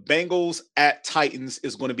for the Bengals at Titans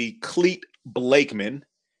is going to be Cleet Blakeman.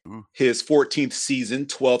 His 14th season,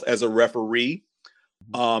 12th as a referee.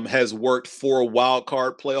 Has worked 4 wild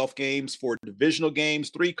card playoff games, 4 divisional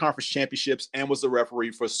games, 3 conference championships, and was the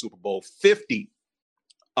referee for Super Bowl 50.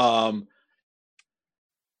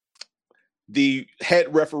 The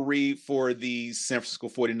head referee for the San Francisco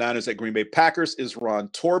 49ers at Green Bay Packers is Ron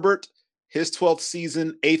Torbert. His 12th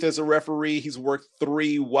season, 8th as a referee. He's worked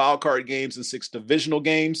 3 wildcard games and 6 divisional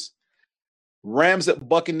games. Rams at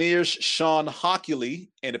Buccaneers, Sean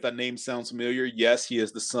Hockley. And if that name sounds familiar, yes, he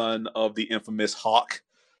is the son of the infamous Hawk.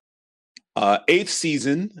 8th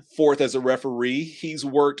season, 4th as a referee. He's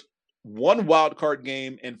worked 1 wildcard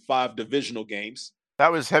game and 5 divisional games.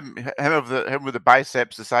 That was him with the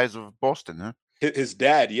biceps the size of Boston, huh? His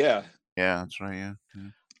dad, yeah. Yeah, that's right, yeah.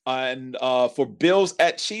 And for Bills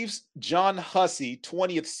at Chiefs, John Hussey,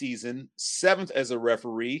 20th season, 7th as a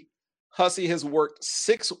referee. Hussey has worked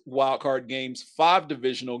 6 wildcard games, 5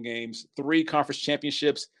 divisional games, 3 conference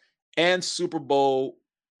championships, and Super Bowl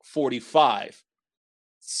 45.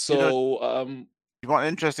 So, you want an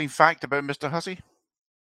interesting fact about Mr. Hussey?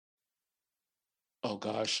 Oh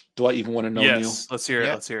gosh, do I even want to know? Yes, Neil? let's hear it.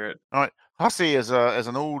 Yeah. Let's hear it. All right, hussy is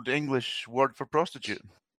an old English word for prostitute.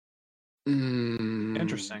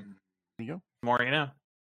 Interesting. There you go. More you know.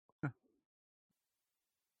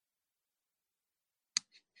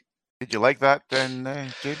 Did you like that then,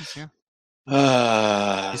 James?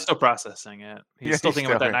 Yeah. He's still processing it. He's still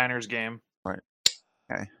thinking about that Niners game. Right.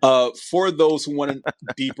 Okay. For those who want a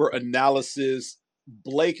deeper analysis,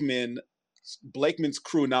 Blakeman's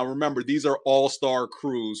crew. Now, remember, these are all-star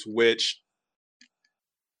crews, which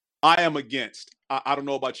I am against. I don't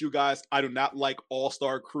know about you guys. I do not like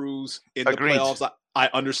all-star crews in the playoffs. I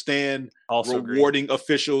understand rewarding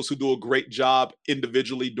officials who do a great job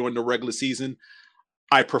individually during the regular season.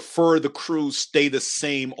 I prefer the crews stay the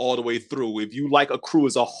same all the way through. If you like a crew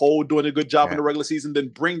as a whole doing a good job in the regular season, then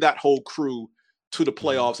bring that whole crew to the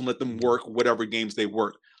playoffs and let them work whatever games they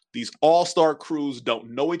work. These all-star crews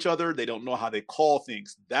don't know each other. They don't know how they call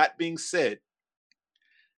things. That being said,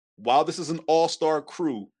 while this is an all-star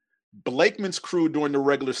crew, Blakeman's crew during the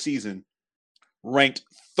regular season ranked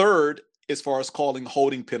 3rd as far as calling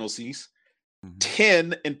holding penalties,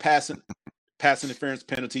 10 in pass interference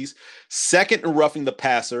penalties, 2nd in roughing the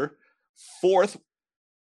passer, 4th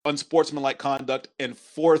unsportsmanlike conduct, and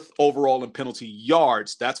 4th overall in penalty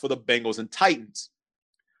yards. That's for the Bengals and Titans.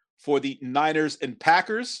 For the Niners and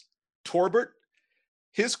Packers, Torbert,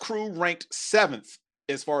 his crew ranked 7th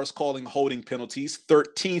as far as calling holding penalties,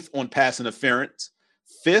 13th on pass interference,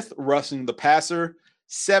 5th rushing the passer,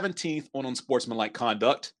 17th on unsportsmanlike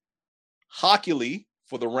conduct. Hockley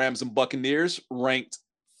for the Rams and Buccaneers ranked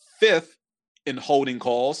 5th in holding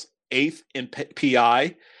calls, 8th in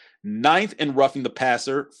PI, 9th in roughing the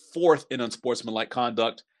passer, 4th in unsportsmanlike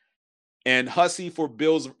conduct. And Hussey for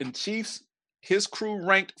Bills and Chiefs, his crew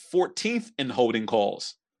ranked 14th in holding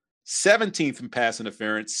calls, 17th in pass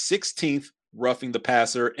interference, 16th roughing the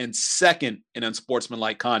passer, and 2nd in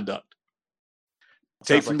unsportsmanlike conduct.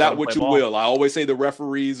 Take from that what you will. I always say the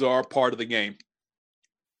referees are part of the game.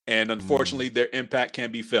 And unfortunately, their impact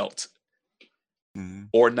can be felt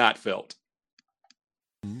or not felt.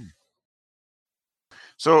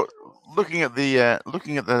 So, looking at the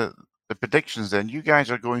predictions, then you guys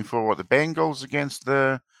are going for what, the Bengals against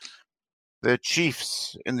the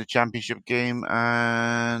Chiefs in the championship game,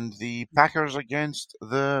 and the Packers against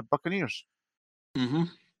the Buccaneers.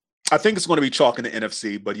 I think it's going to be chalk in the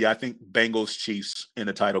NFC, but yeah, I think Bengals Chiefs in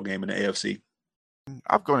the title game in the AFC.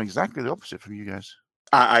 I've gone exactly the opposite from you guys.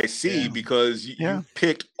 I see, because you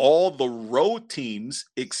picked all the road teams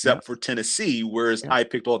except for Tennessee, whereas I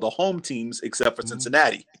picked all the home teams except for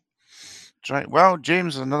Cincinnati. That's right. Well,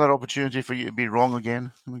 James, another opportunity for you to be wrong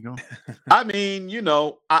again. Here we go. I mean,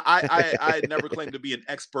 I never claimed to be an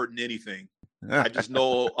expert in anything. I just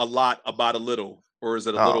know a lot about a little, or is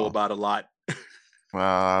it a little about a lot?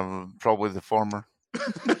 Well, probably the former.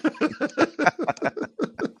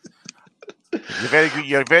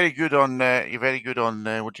 You're very good on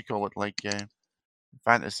what you call it, like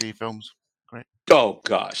fantasy films. Great. Oh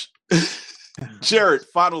gosh, Jared.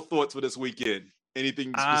 Final thoughts for this weekend.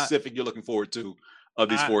 Anything specific you're looking forward to of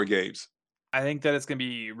these 4 games? I think that it's going to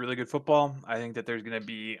be really good football. I think that there's going to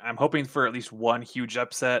be. I'm hoping for at least one huge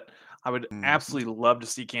upset. I would absolutely love to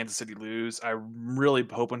see Kansas City lose. I'm really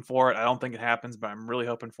hoping for it. I don't think it happens, but I'm really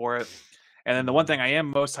hoping for it. And then the one thing I am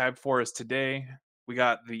most hyped for is today we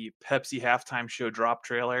got the Pepsi halftime show drop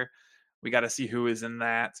trailer. We got to see who is in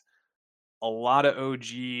that. A lot of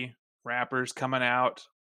OG rappers coming out.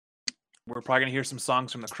 We're probably going to hear some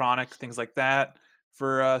songs from The Chronic, things like that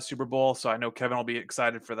for Super Bowl. So I know Kevin will be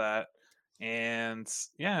excited for that. And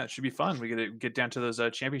yeah, it should be fun. We get to get down to those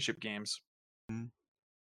championship games.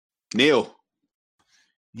 Neil.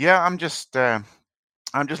 Yeah, I'm just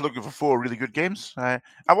looking for 4 really good games. I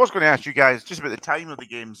was going to ask you guys just about the time of the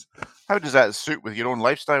games. How does that suit with your own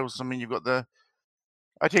lifestyles? I mean, you've got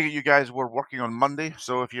I take it you guys were working on Monday.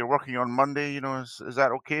 So if you're working on Monday, is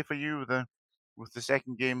that okay for you? With the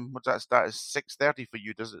second game, what's that start? Is 6:30 for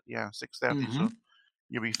you? Does it? Yeah, 6:30. So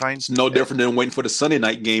you'll be fine. It's no different than waiting for the Sunday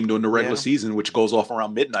night game during the regular season, which goes off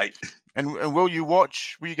around midnight. And will you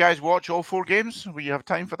guys watch all 4 games? Will you have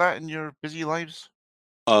time for that in your busy lives?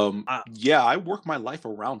 Yeah, I work my life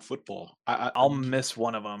around football. I'll miss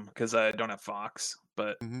one of them because I don't have Fox,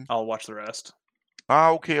 but I'll watch the rest.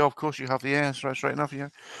 Okay. Of course, you have the that's right enough. Yeah,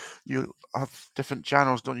 you have different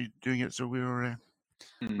channels, don't you? Doing it, so we're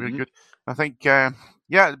good. I think, but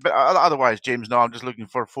otherwise, James, no, I'm just looking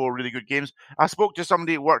for 4 really good games. I spoke to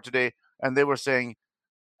somebody at work today, and they were saying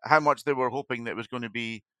how much they were hoping that it was going to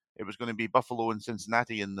be Buffalo and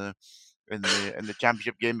Cincinnati in the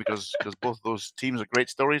championship game because both of those teams are great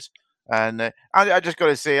stories. And I just got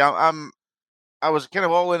to say, I was kind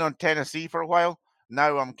of all in on Tennessee for a while.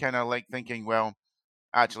 Now I'm kind of like thinking, well,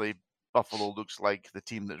 actually, Buffalo looks like the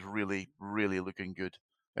team that's really, really looking good.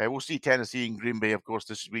 We'll see Tennessee and Green Bay, of course,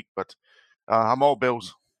 this week, but I'm all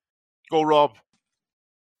Bills. Go Rob.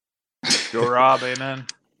 Go Rob, amen.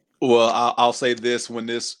 Well, I'll say this: when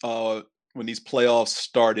these playoffs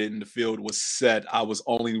started and the field was set, I was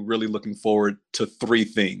only really looking forward to three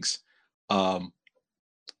things.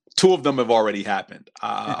 Two of them have already happened.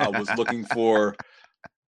 I was looking for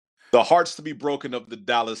the hearts to be broken of the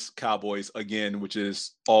Dallas Cowboys again, which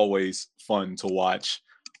is always fun to watch.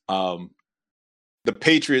 The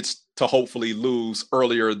Patriots to hopefully lose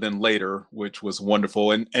earlier than later, which was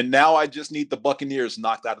wonderful. And now I just need the Buccaneers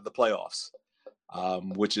knocked out of the playoffs,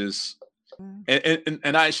 which is,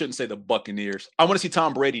 and I shouldn't say the Buccaneers. I want to see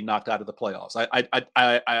Tom Brady knocked out of the playoffs.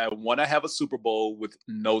 I want to have a Super Bowl with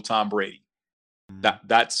no Tom Brady.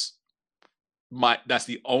 That's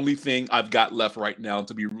the only thing I've got left right now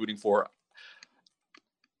to be rooting for.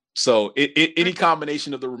 So any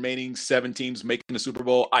combination of the remaining 7 teams making the Super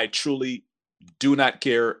Bowl, I truly do not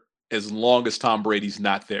care as long as Tom Brady's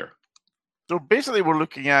not there. So basically we're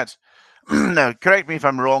looking at, now correct me if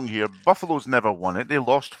I'm wrong here, Buffalo's never won it. They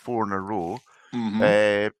lost 4 in a row.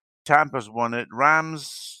 Mm-hmm. Tampa's won it.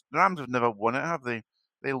 Rams have never won it, have they?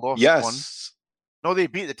 They lost one. No, they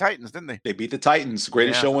beat the Titans, didn't they? They beat the Titans.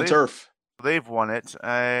 Greatest show on turf. They've won it.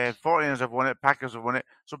 49ers have won it. Packers have won it.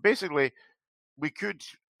 So basically, we could.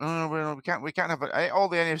 Well, we can't have it. All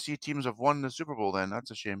the NFC teams have won the Super Bowl. Then that's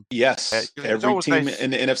a shame. Yes, every team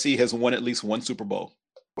in the NFC has won at least one Super Bowl.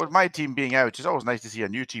 With my team being out, it's always nice to see a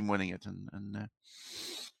new team winning it.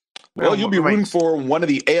 Well, you'll be rooting for one of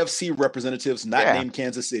the AFC representatives, not named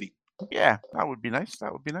Kansas City. Yeah, that would be nice.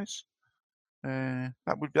 That would be nice. That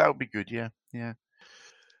would be good. Yeah.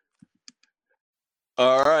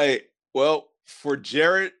 All right. Well, for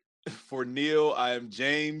Jared, for Neil, I am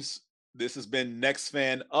James. This has been Next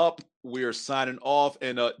Fan Up. We are signing off.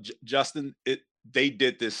 And Justin, they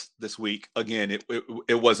did this week again.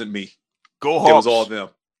 It wasn't me. Go Hawks. It was all them.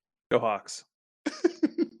 Go Hawks.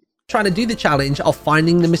 Trying to do the challenge of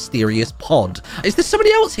finding the mysterious pod. Is there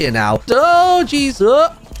somebody else here now? Oh, Jesus.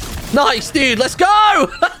 Nice, dude. Let's go.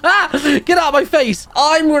 Get out of my face.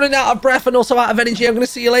 I'm running out of breath and also out of energy. I'm going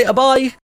to see you later. Bye.